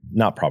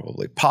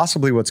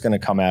what's going to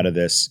come out of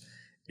this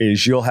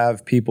is you'll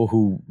have people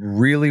who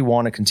really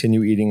want to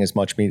continue eating as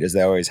much meat as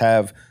they always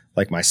have,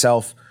 like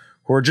myself,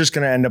 who are just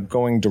going to end up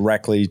going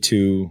directly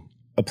to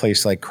a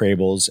place like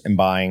Crable's and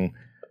buying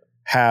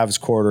halves,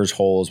 quarters,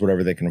 wholes,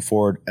 whatever they can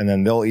afford. And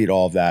then they'll eat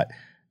all of that.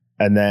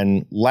 And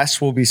then less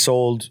will be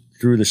sold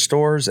through the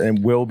stores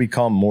and will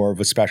become more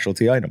of a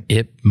specialty item.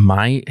 It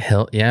might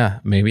help. Yeah,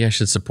 maybe I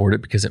should support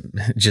it because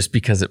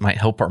it might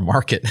help our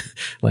market.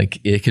 Like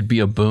it could be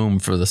a boom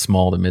for the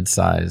small to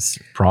mid-size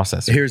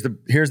processor.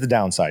 Here's the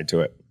downside to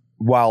it.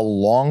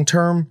 While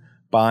long-term,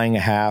 buying a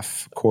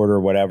half, quarter,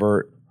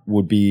 whatever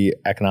would be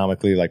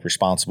economically like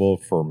responsible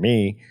for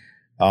me,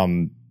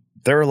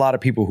 there are a lot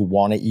of people who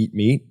want to eat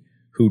meat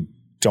who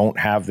don't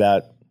have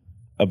that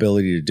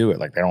ability to do it.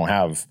 Like they don't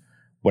have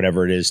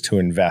whatever it is to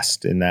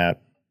invest in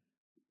that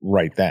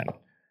right then.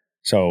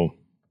 So,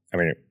 I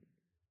mean,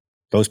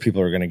 those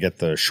people are going to get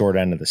the short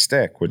end of the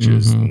stick, which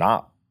is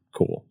not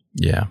cool.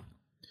 Yeah.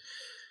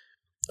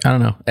 I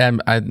don't know.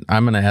 And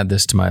I'm going to add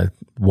this to my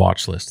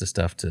watch list of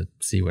stuff to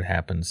see what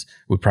happens.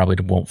 We probably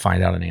won't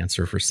find out an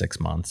answer for 6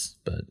 months,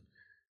 but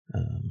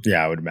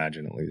yeah, I would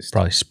imagine at least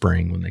probably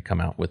spring when they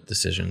come out with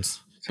decisions.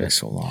 It takes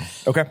so long.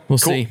 Okay, we'll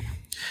see.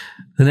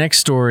 The next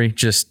story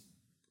just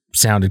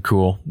sounded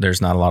cool.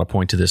 There's not a lot of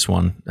point to this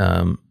one,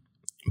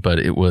 but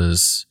it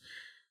was.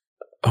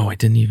 Oh, I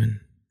didn't even.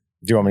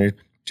 Do you want me to?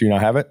 Do you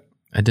not have it?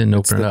 I didn't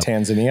open it up.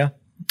 Tanzania.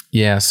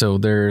 Yeah, so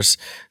there's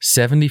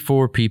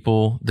 74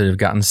 people that have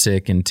gotten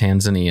sick in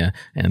Tanzania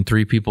and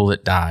 3 people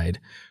that died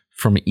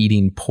from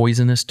eating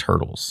poisonous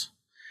turtles.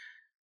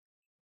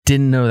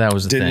 Didn't know that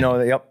was a thing. Didn't know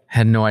that. Yep.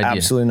 Had no idea.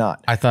 Absolutely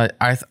not. I thought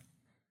I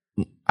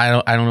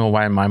don't know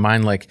why in my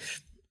mind, like,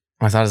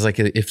 I thought it was like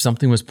if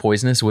something was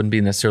poisonous, it wouldn't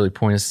be necessarily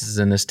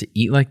poisonous to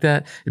eat like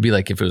that. It'd be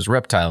like if it was a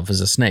reptile, if it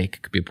was a snake,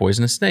 it could be a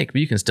poisonous snake,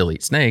 but you can still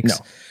eat snakes.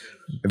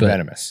 No,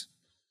 venomous.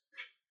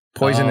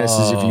 Poisonous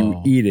is if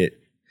you eat it.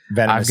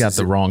 Venomous I've got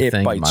the wrong thing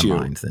in my you.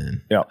 mind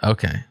then. Yeah.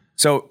 Okay.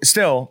 So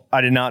still, I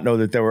did not know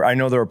that I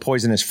know there were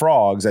poisonous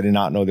frogs. I did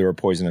not know there were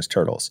poisonous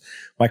turtles.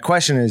 My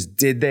question is,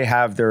 did they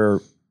have their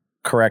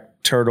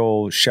correct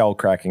turtle shell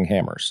cracking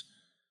hammers?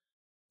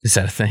 Is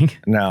that a thing?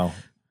 No.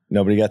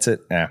 Nobody gets it?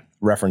 Yeah.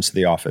 Reference to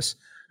The Office.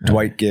 Okay.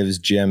 Dwight gives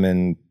Jim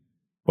and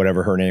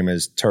whatever her name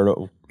is,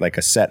 like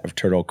a set of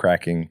turtle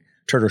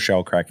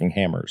shell cracking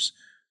hammers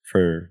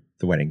for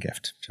the wedding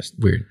gift. Just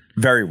weird.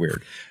 Very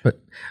weird. But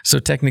so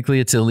technically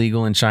it's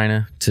illegal in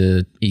China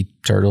to eat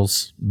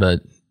turtles,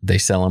 but they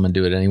sell them and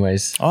do it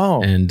anyways.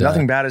 Oh, and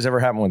nothing bad has ever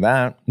happened with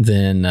that.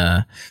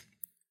 Then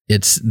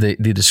it's the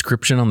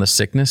description on the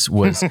sickness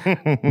was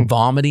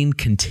vomiting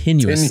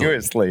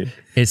continuously.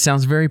 It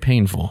sounds very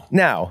painful.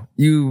 Now,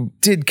 you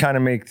did kind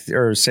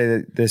of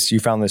say that you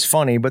found this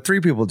funny, but 3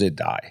 people did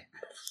die.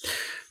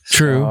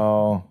 True.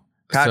 So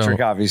Patrick,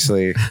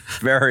 obviously,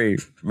 very,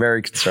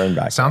 very concerned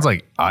back Sounds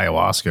like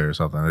ayahuasca or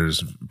something. They're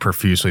just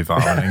profusely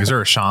vomiting. Is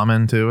there a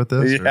shaman too with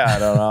this? Yeah, I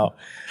don't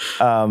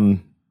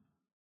know.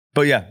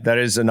 But yeah, that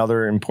is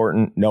another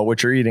important, know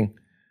what you're eating.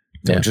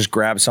 Don't just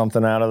grab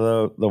something out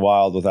of the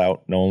wild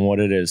without knowing what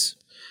it is.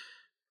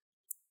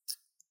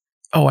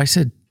 Oh, I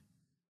said.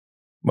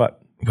 What?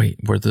 Wait,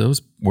 were both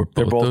those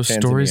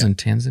Tanzania. Stories in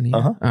Tanzania?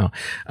 Uh-huh. Oh,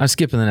 I'm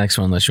skipping the next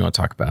one unless you want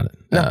to talk about it.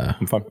 No,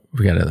 I'm fine.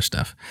 We got other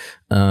stuff.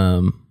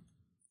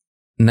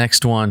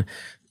 Next one,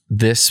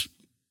 this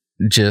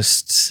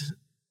just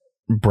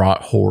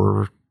brought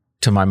horror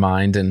to my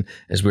mind. And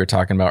as we were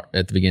talking about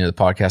at the beginning of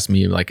the podcast,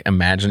 me like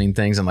imagining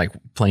things and like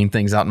playing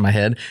things out in my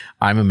head.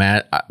 When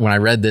I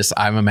read this,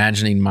 I'm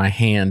imagining my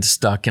hand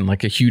stuck in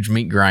like a huge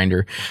meat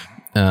grinder.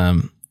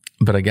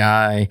 But a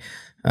guy,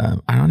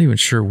 I'm not even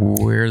sure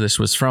where this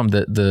was from.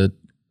 The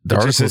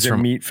article is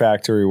from a meat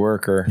factory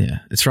worker.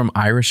 Yeah, it's from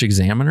Irish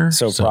Examiner.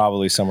 So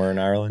probably somewhere in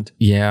Ireland.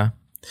 Yeah,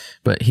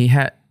 but he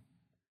had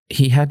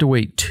to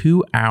wait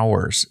 2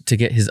 hours to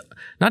get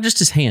not just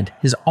his hand,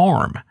 his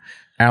arm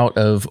out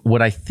of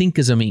what I think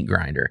is a meat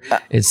grinder.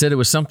 It said it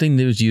was something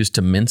that was used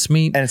to mince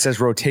meat. And it says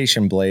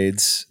rotation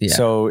blades. Yeah.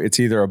 So it's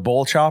either a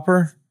bull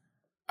chopper,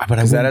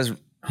 because that has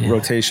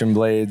rotation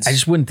blades. I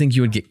just wouldn't think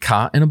you would get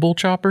caught in a bull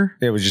chopper.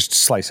 It would just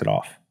slice it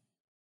off.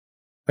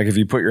 Like if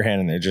you put your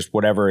hand in there, just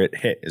whatever it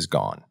hit is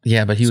gone.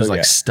 Yeah, but he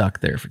was stuck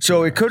there for 2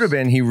 hours. It could have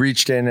been he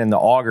reached in and the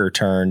auger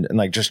turned and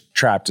like just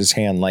trapped his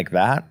hand like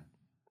that.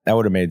 That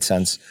would have made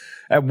sense.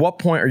 At what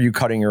point are you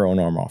cutting your own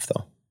arm off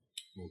though?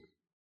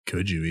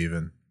 Could you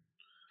even?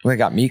 Well, they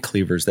got meat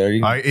cleavers there.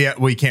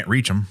 You can't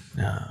reach them.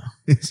 No.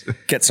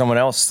 Get someone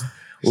else.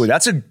 Ooh,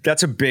 that's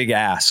a big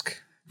ask.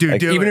 Dude,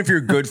 like, even if you're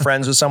good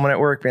friends with someone at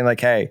work, being like,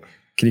 hey,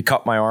 can you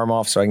cut my arm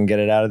off so I can get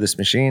it out of this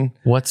machine?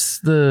 What's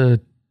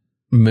the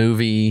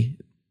movie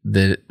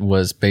that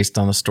was based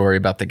on the story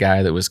about the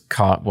guy that was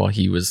caught while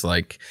he was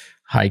like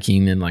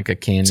hiking in like a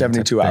canyon?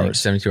 72 hours.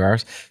 72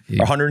 hours.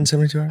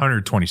 172 hours?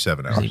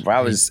 127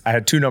 hours. I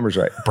had 2 numbers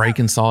right. Break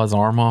and saw his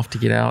arm off to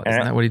get out.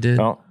 Isn't that what he did?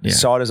 No,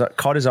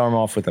 caught his arm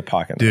off with a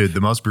pocket knife. Dude,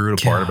 the most brutal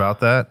part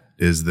about that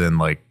is then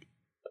like,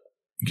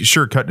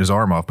 sure, cutting his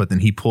arm off, but then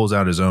he pulls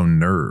out his own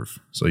nerve.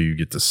 So you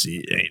get to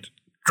see it.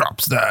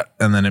 Drops that.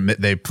 And then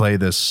they play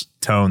this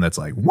tone that's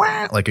like,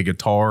 wah, like a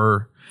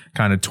guitar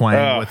kind of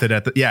twang with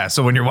it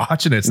so when you're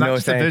watching it, it's not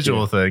just a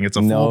visual thing, it's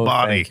a full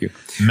body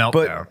meltdown.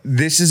 But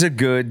this is a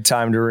good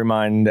time to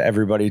remind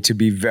everybody to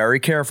be very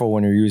careful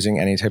when you're using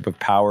any type of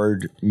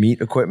powered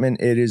meat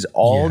equipment. It is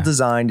all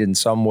designed in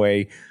some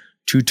way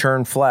to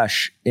turn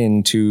flesh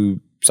into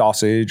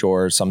sausage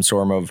or some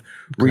sort of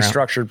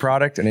restructured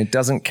product, and it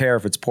doesn't care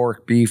if it's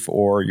pork, beef,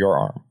 or your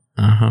arm.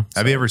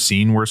 Have you ever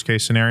seen worst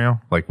case scenario?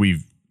 Like we're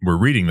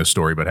reading the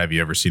story, but have you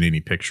ever seen any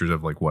pictures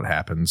of like what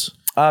happens?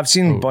 I've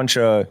seen a bunch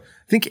of.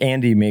 I think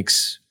Andy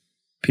makes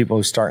people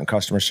who start in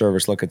customer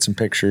service look at some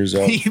pictures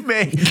of.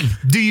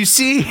 Do you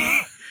see?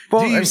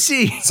 Well, do you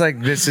see? It's like,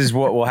 this is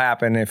what will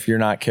happen if you're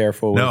not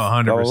careful. No,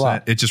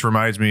 100%. It just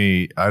reminds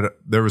me.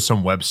 There was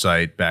some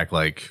website back,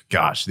 like,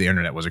 gosh, the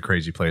internet was a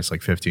crazy place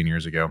like 15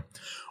 years ago,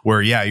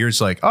 where you're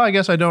just like, oh, I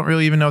guess I don't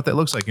really even know what that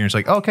looks like. And you're just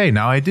like, okay,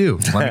 now I do.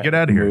 Let me get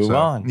out of here. Move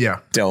on. Yeah,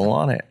 don't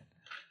want it.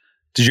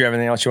 Did you have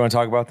anything else you want to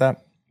talk about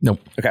that?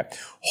 Nope. Okay.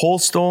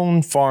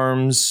 Holstone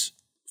Farms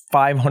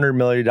 $500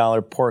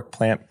 million pork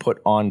plant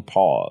put on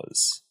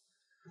pause.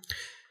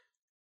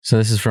 So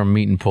this is from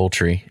Meat and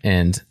Poultry,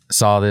 and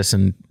saw this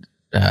and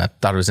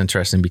thought it was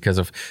interesting because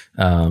of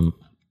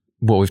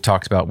what we've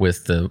talked about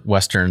with the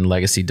Western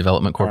Legacy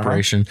Development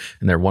Corporation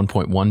and their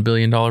 $1.1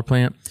 billion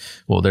plant.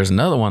 Well, there's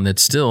another one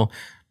that's still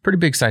pretty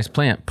big sized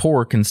plant,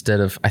 pork instead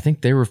of, I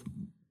think they were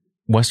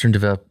Western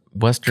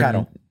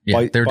cattle.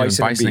 Yeah, they're doing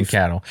bison bison and beef.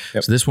 cattle.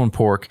 Yep. So this one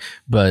pork,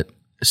 but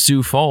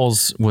Sioux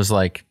Falls was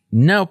like,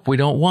 nope, we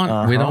don't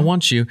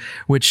want you.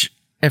 Which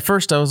at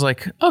first I was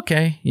like,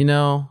 okay,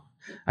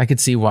 I could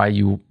see why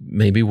you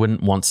maybe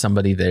wouldn't want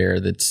somebody there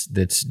that's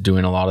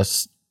doing a lot of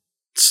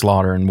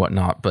slaughter and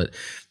whatnot. But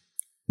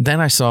then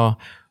I saw,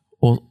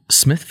 well,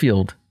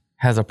 Smithfield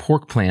has a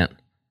pork plant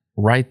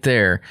right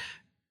there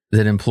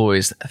that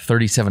employs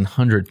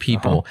 3,700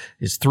 people.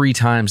 Is 3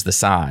 times the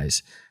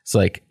size. It's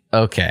like,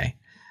 okay.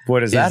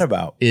 What is that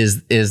about?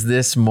 Is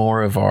this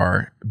more of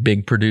our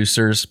big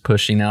producers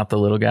pushing out the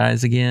little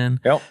guys again?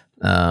 Yep.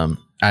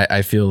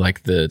 I feel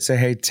like say,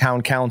 hey,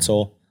 town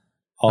council,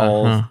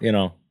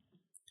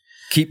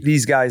 keep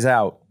these guys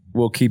out.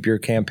 We'll keep your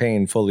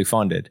campaign fully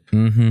funded.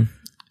 Mm-hmm.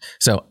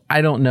 So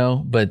I don't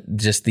know, but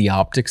just the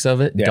optics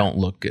of it don't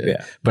look good.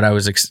 Yeah. But I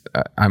was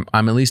I'm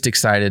at least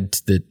excited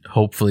that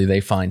hopefully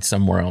they find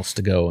somewhere else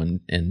to go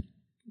and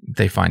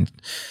they find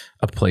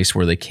a place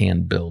where they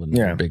can build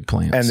another big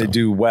plant. And they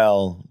do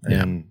well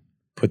and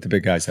put the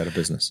big guys out of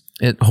business.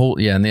 And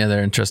the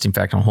other interesting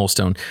fact on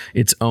Holstone,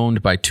 it's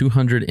owned by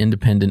 200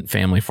 independent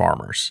family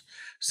farmers.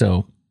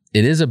 So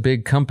it is a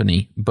big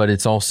company, but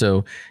it's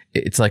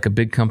like a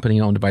big company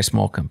owned by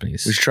small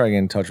companies. We should try to get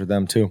in touch with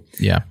them too.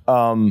 Yeah.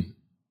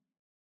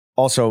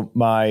 Also,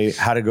 my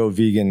How to Go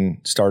Vegan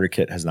starter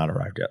kit has not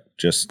arrived yet.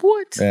 It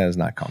has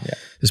not come yet.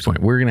 At this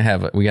point, we got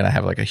to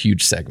have like a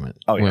huge segment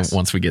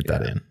once we get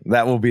that in.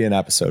 That will be an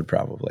episode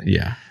probably.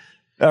 Yeah.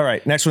 All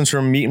right. Next one's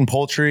from Meat and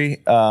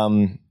Poultry.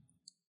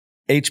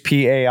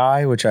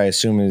 HPAI, which I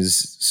assume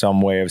is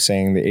some way of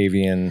saying the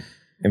avian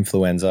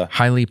influenza.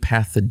 Highly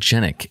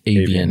pathogenic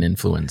avian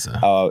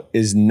influenza.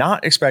 Is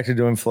not expected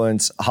to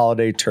influence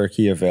holiday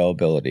turkey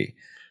availability.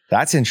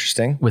 That's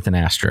interesting. With an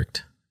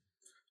asterisk.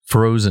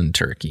 Frozen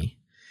turkey.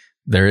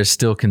 There is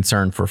still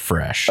concern for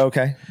fresh.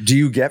 Okay. Do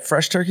you get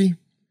fresh turkey?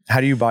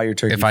 How do you buy your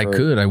turkey? If I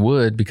could, I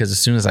would, because as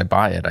soon as I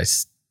buy it,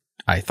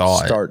 I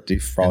thaw start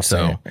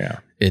defrosting.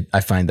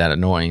 I find that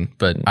annoying,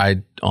 but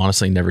I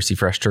honestly never see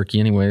fresh turkey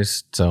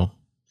anyways. So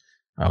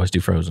I always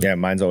do frozen. Yeah.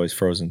 Mine's always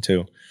frozen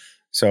too.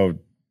 So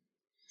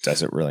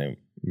does it really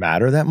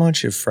matter that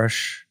much if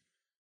fresh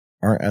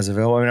aren't as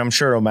available? I mean, I'm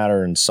sure it'll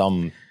matter in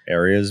some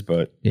areas,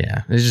 but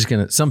yeah, it's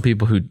just some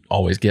people who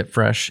always get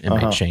fresh and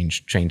may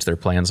change their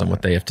plans on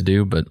what they have to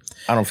do, but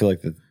I don't feel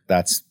like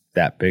that's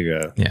that big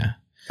a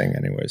thing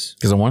anyways.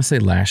 Because I want to say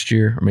last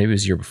year, or maybe it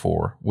was the year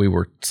before, we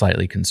were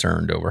slightly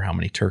concerned over how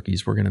many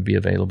turkeys were going to be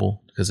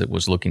available because it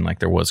was looking like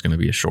there was going to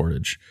be a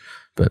shortage.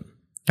 But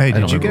hey,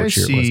 did you guys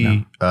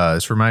see,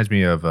 this reminds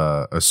me of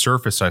a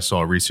surface I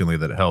saw recently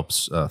that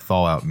helps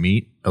thaw out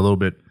meat a little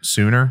bit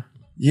sooner.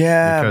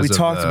 Yeah, we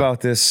talked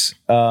about this.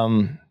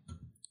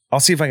 I'll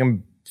see if I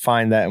can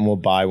find that and we'll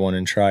buy one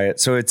and try it.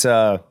 So it's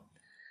a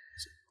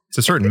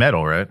certain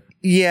metal, right?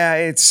 Yeah,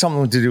 it's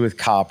something to do with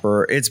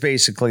copper. It's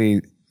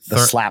basically the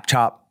slap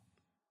chop,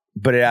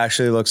 but it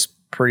actually looks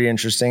pretty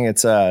interesting.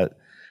 It's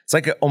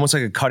like almost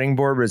like a cutting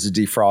board, but it's a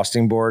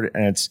defrosting board,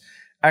 and it's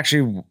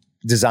actually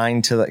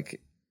designed to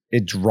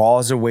it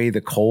draws away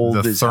the cold.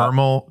 The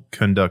thermal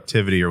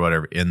conductivity or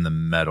whatever in the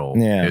metal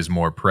is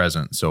more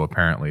present. So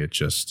apparently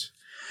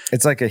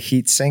it's like a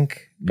heat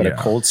sink, but a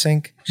cold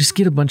sink. Just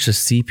get a bunch of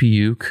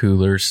CPU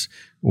coolers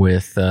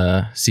with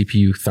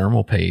CPU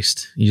thermal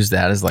paste. Use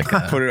that as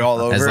put it all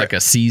over as like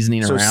a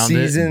seasoning around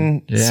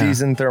it.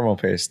 Season thermal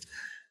paste.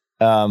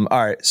 All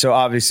right. So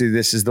obviously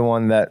this is the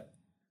one that.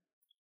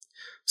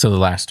 So the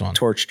last one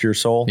torched your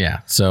soul. Yeah.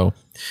 So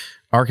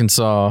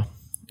Arkansas,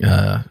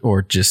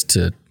 or just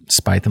to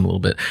spite them a little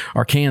bit,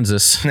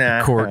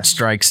 Arkansas court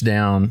strikes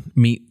down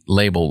meat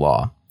label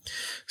law.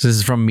 So this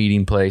is from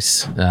Meeting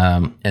Place,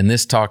 and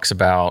this talks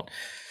about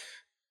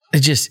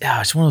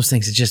it's one of those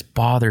things that just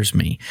bothers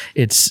me.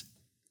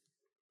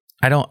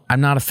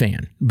 I'm not a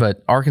fan,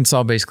 but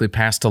Arkansas basically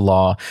passed a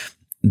law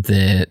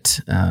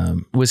that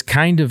was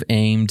kind of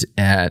aimed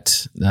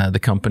at the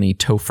company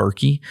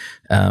Tofurkey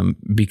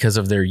because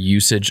of their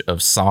usage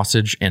of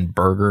sausage and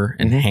burger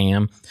and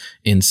ham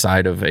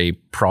inside of a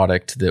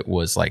product that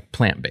was like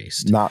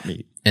plant-based. Not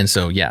meat. And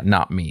so,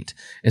 not meat.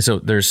 And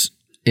so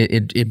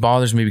it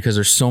bothers me because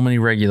there's so many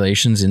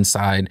regulations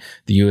inside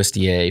the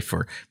USDA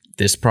for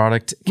this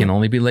product can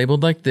only be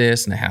labeled like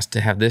this and it has to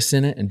have this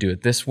in it and do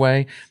it this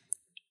way.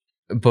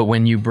 But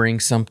when you bring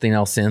something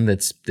else in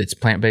that's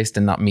plant-based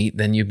and not meat,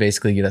 then you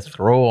basically get to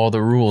throw all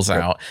the rules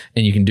out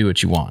and you can do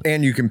what you want.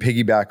 And you can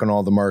piggyback on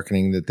all the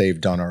marketing that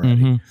they've done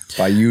already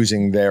by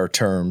using their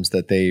terms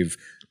that they've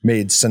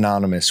made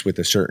synonymous with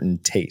a certain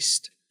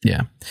taste.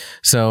 Yeah.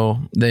 So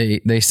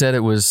they said it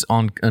was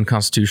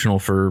unconstitutional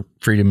for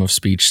freedom of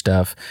speech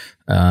stuff.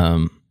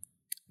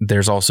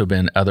 There's also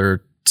been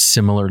other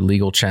similar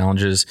legal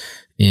challenges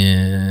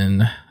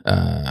in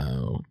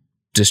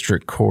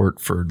district court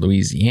for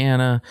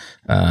Louisiana,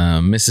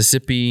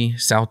 Mississippi,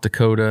 South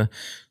Dakota,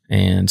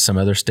 and some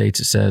other states,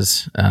 it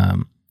says.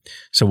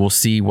 So we'll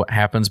see what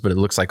happens, but it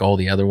looks like all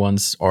the other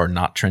ones are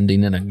not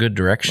trending in a good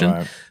direction.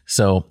 Right.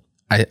 So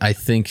I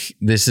think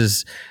this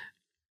is,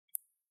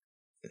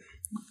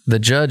 the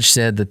judge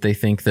said that they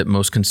think that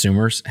most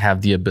consumers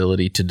have the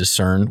ability to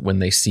discern when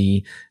they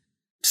see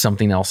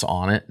something else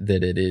on it,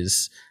 that it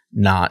is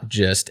not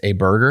just a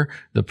burger.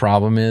 The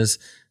problem is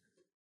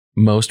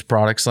most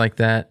products like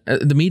that,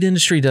 the meat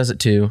industry does it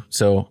too.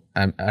 So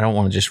I don't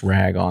want to just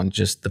rag on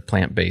just the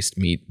plant-based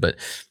meat, but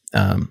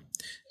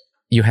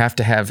you have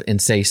to have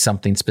and say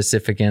something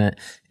specific in it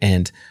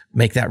and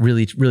make that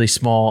really, really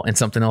small and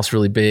something else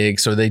really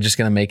big. So they're just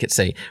going to make it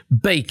say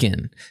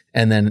bacon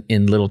and then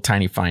in little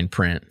tiny fine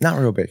print. Not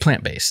real big.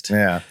 Plant-based.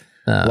 Yeah.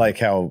 Like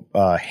how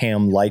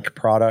ham-like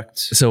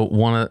products. So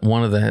one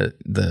of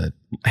the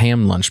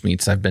ham lunch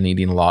meats I've been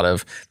eating a lot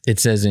of, it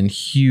says in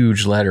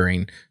huge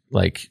lettering,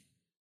 like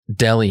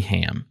deli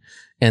ham.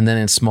 And then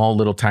in small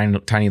little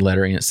tiny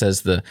lettering, it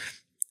says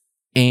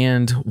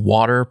and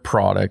water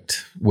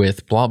product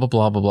with blah, blah,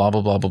 blah, blah, blah,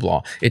 blah, blah, blah,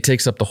 blah. It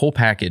takes up the whole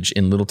package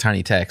in little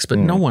tiny text, but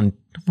no one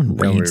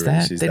reads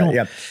that. They don't.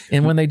 Yeah.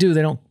 And when they do,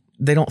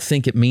 they don't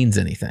think it means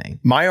anything.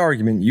 My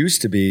argument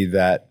used to be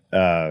that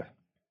the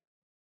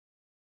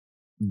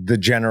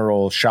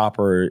general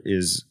shopper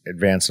is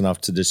advanced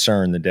enough to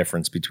discern the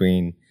difference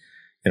between,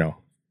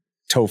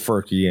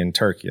 tofurkey and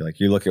turkey. Like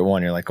you look at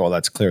one, you're like, oh,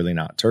 that's clearly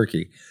not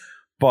turkey.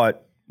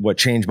 But what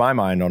changed my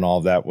mind on all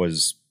of that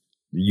was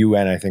you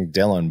and I think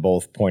Dylan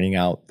both pointing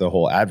out the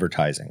whole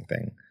advertising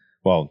thing.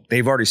 Well,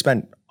 they've already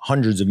spent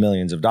hundreds of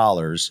millions of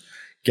dollars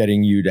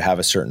getting you to have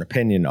a certain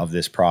opinion of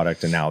this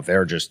product. And now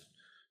they're just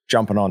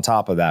jumping on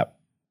top of that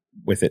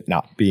with it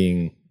not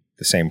being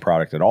the same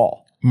product at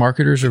all.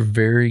 Marketers are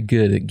very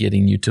good at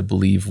getting you to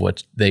believe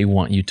what they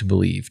want you to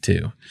believe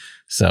too.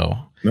 So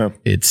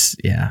it's,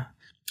 yeah.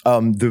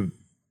 The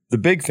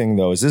big thing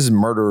though is this is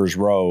murderer's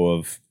row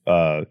of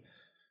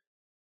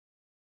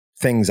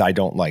things I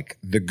don't like.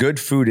 The Good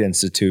Food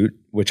Institute,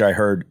 which I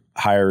heard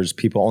hires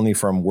people only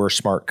from We're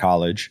Smart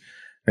College.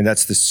 And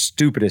that's the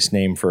stupidest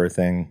name for a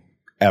thing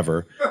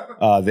ever.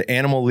 The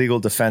Animal Legal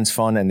Defense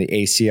Fund and the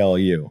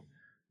ACLU.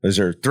 Those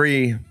are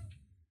three,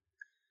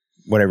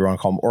 whatever you want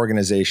to call them,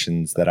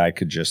 organizations that I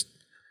could just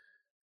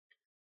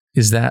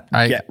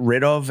get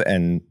rid of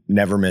and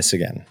never miss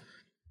again.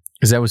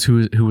 Is that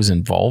who was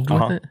involved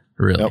with it?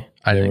 Really? Nope.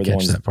 I didn't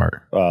catch that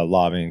part.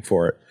 Lobbying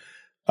for it.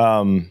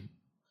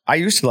 I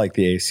used to like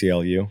the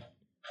ACLU,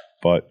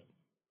 but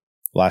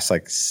last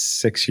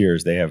 6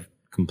 years they have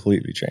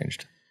completely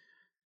changed.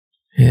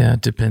 Yeah,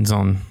 it depends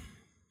on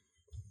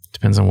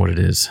what it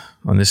is.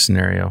 On this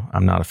scenario,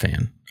 I'm not a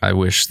fan. I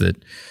wish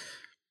that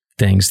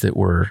things that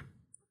were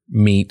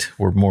meat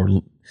were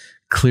more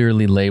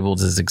clearly labeled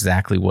as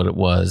exactly what it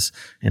was,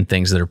 and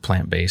things that are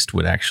plant-based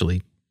would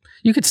actually,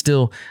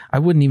 I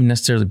wouldn't even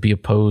necessarily be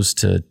opposed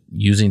to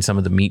using some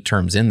of the meat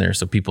terms in there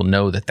so people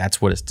know that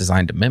that's what it's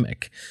designed to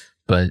mimic.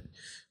 But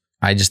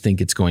I just think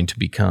it's going to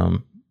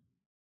become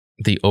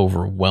the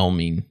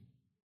overwhelming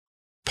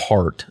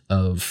part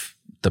of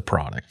the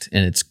product.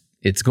 And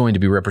it's going to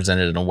be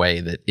represented in a way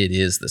that it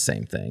is the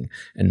same thing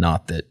and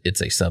not that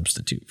it's a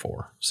substitute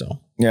for. So,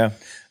 yeah.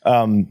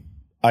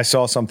 I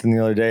saw something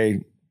the other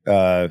day.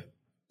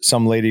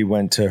 Some lady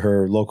went to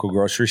her local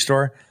grocery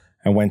store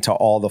and went to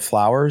all the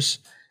flowers,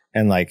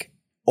 and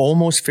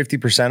almost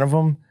 50% of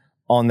them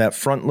on that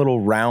front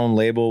little round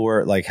label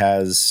where it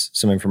has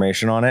some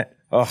information on it.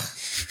 Ugh.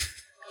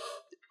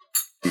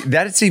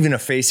 That's even a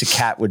face a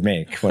cat would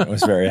make when it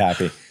was very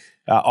happy.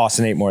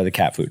 Austin ate more of the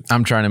cat food.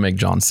 I'm trying to make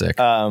John sick.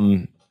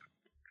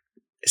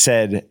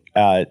 Said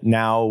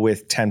now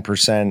with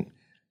 10%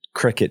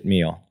 cricket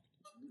meal.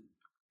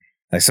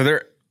 So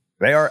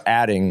they are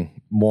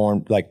adding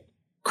more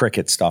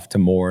cricket stuff to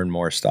more and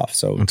more stuff.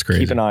 So that's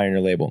crazy. Keep an eye on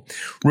your label.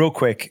 Real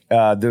quick,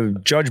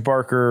 the Judge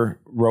Barker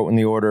wrote in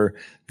the order,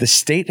 the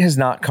state has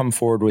not come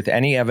forward with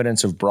any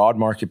evidence of broad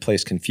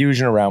marketplace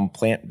confusion around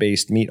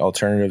plant-based meat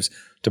alternatives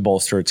to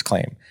bolster its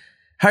claim.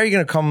 How are you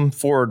going to come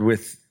forward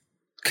with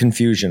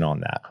confusion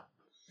on that?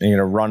 Are you going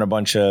to run a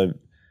bunch of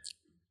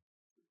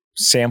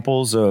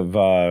samples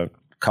of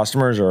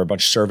customers or a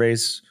bunch of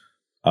surveys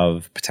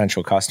of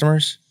potential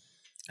customers?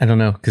 I don't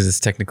know, because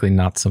it's technically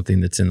not something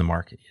that's in the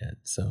market yet.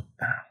 So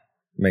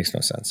makes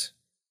no sense.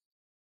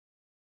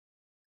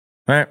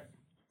 All right.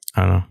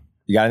 I don't know.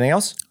 You got anything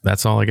else?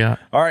 That's all I got.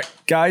 All right,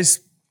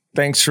 guys.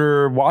 Thanks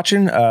for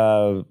watching.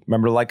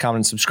 Remember to like, comment,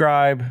 and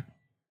subscribe.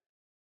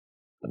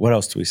 What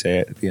else do we say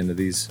at the end of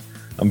these?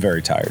 I'm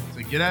very tired.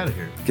 So get out of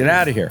here. Get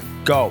out of here.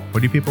 Go. What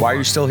do you people Why want? Are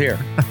you still here?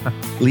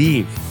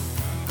 Leave.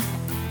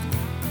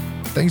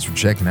 Thanks for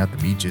checking out the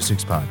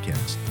Meatgistics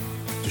podcast.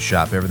 To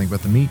shop everything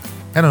but the meat,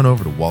 head on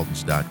over to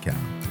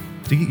waltons.com.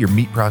 To get your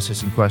meat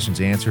processing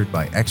questions answered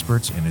by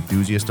experts and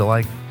enthusiasts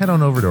alike, head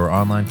on over to our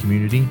online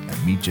community at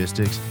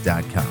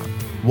meatgistics.com.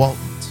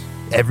 Waltons,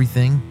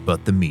 everything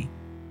but the meat.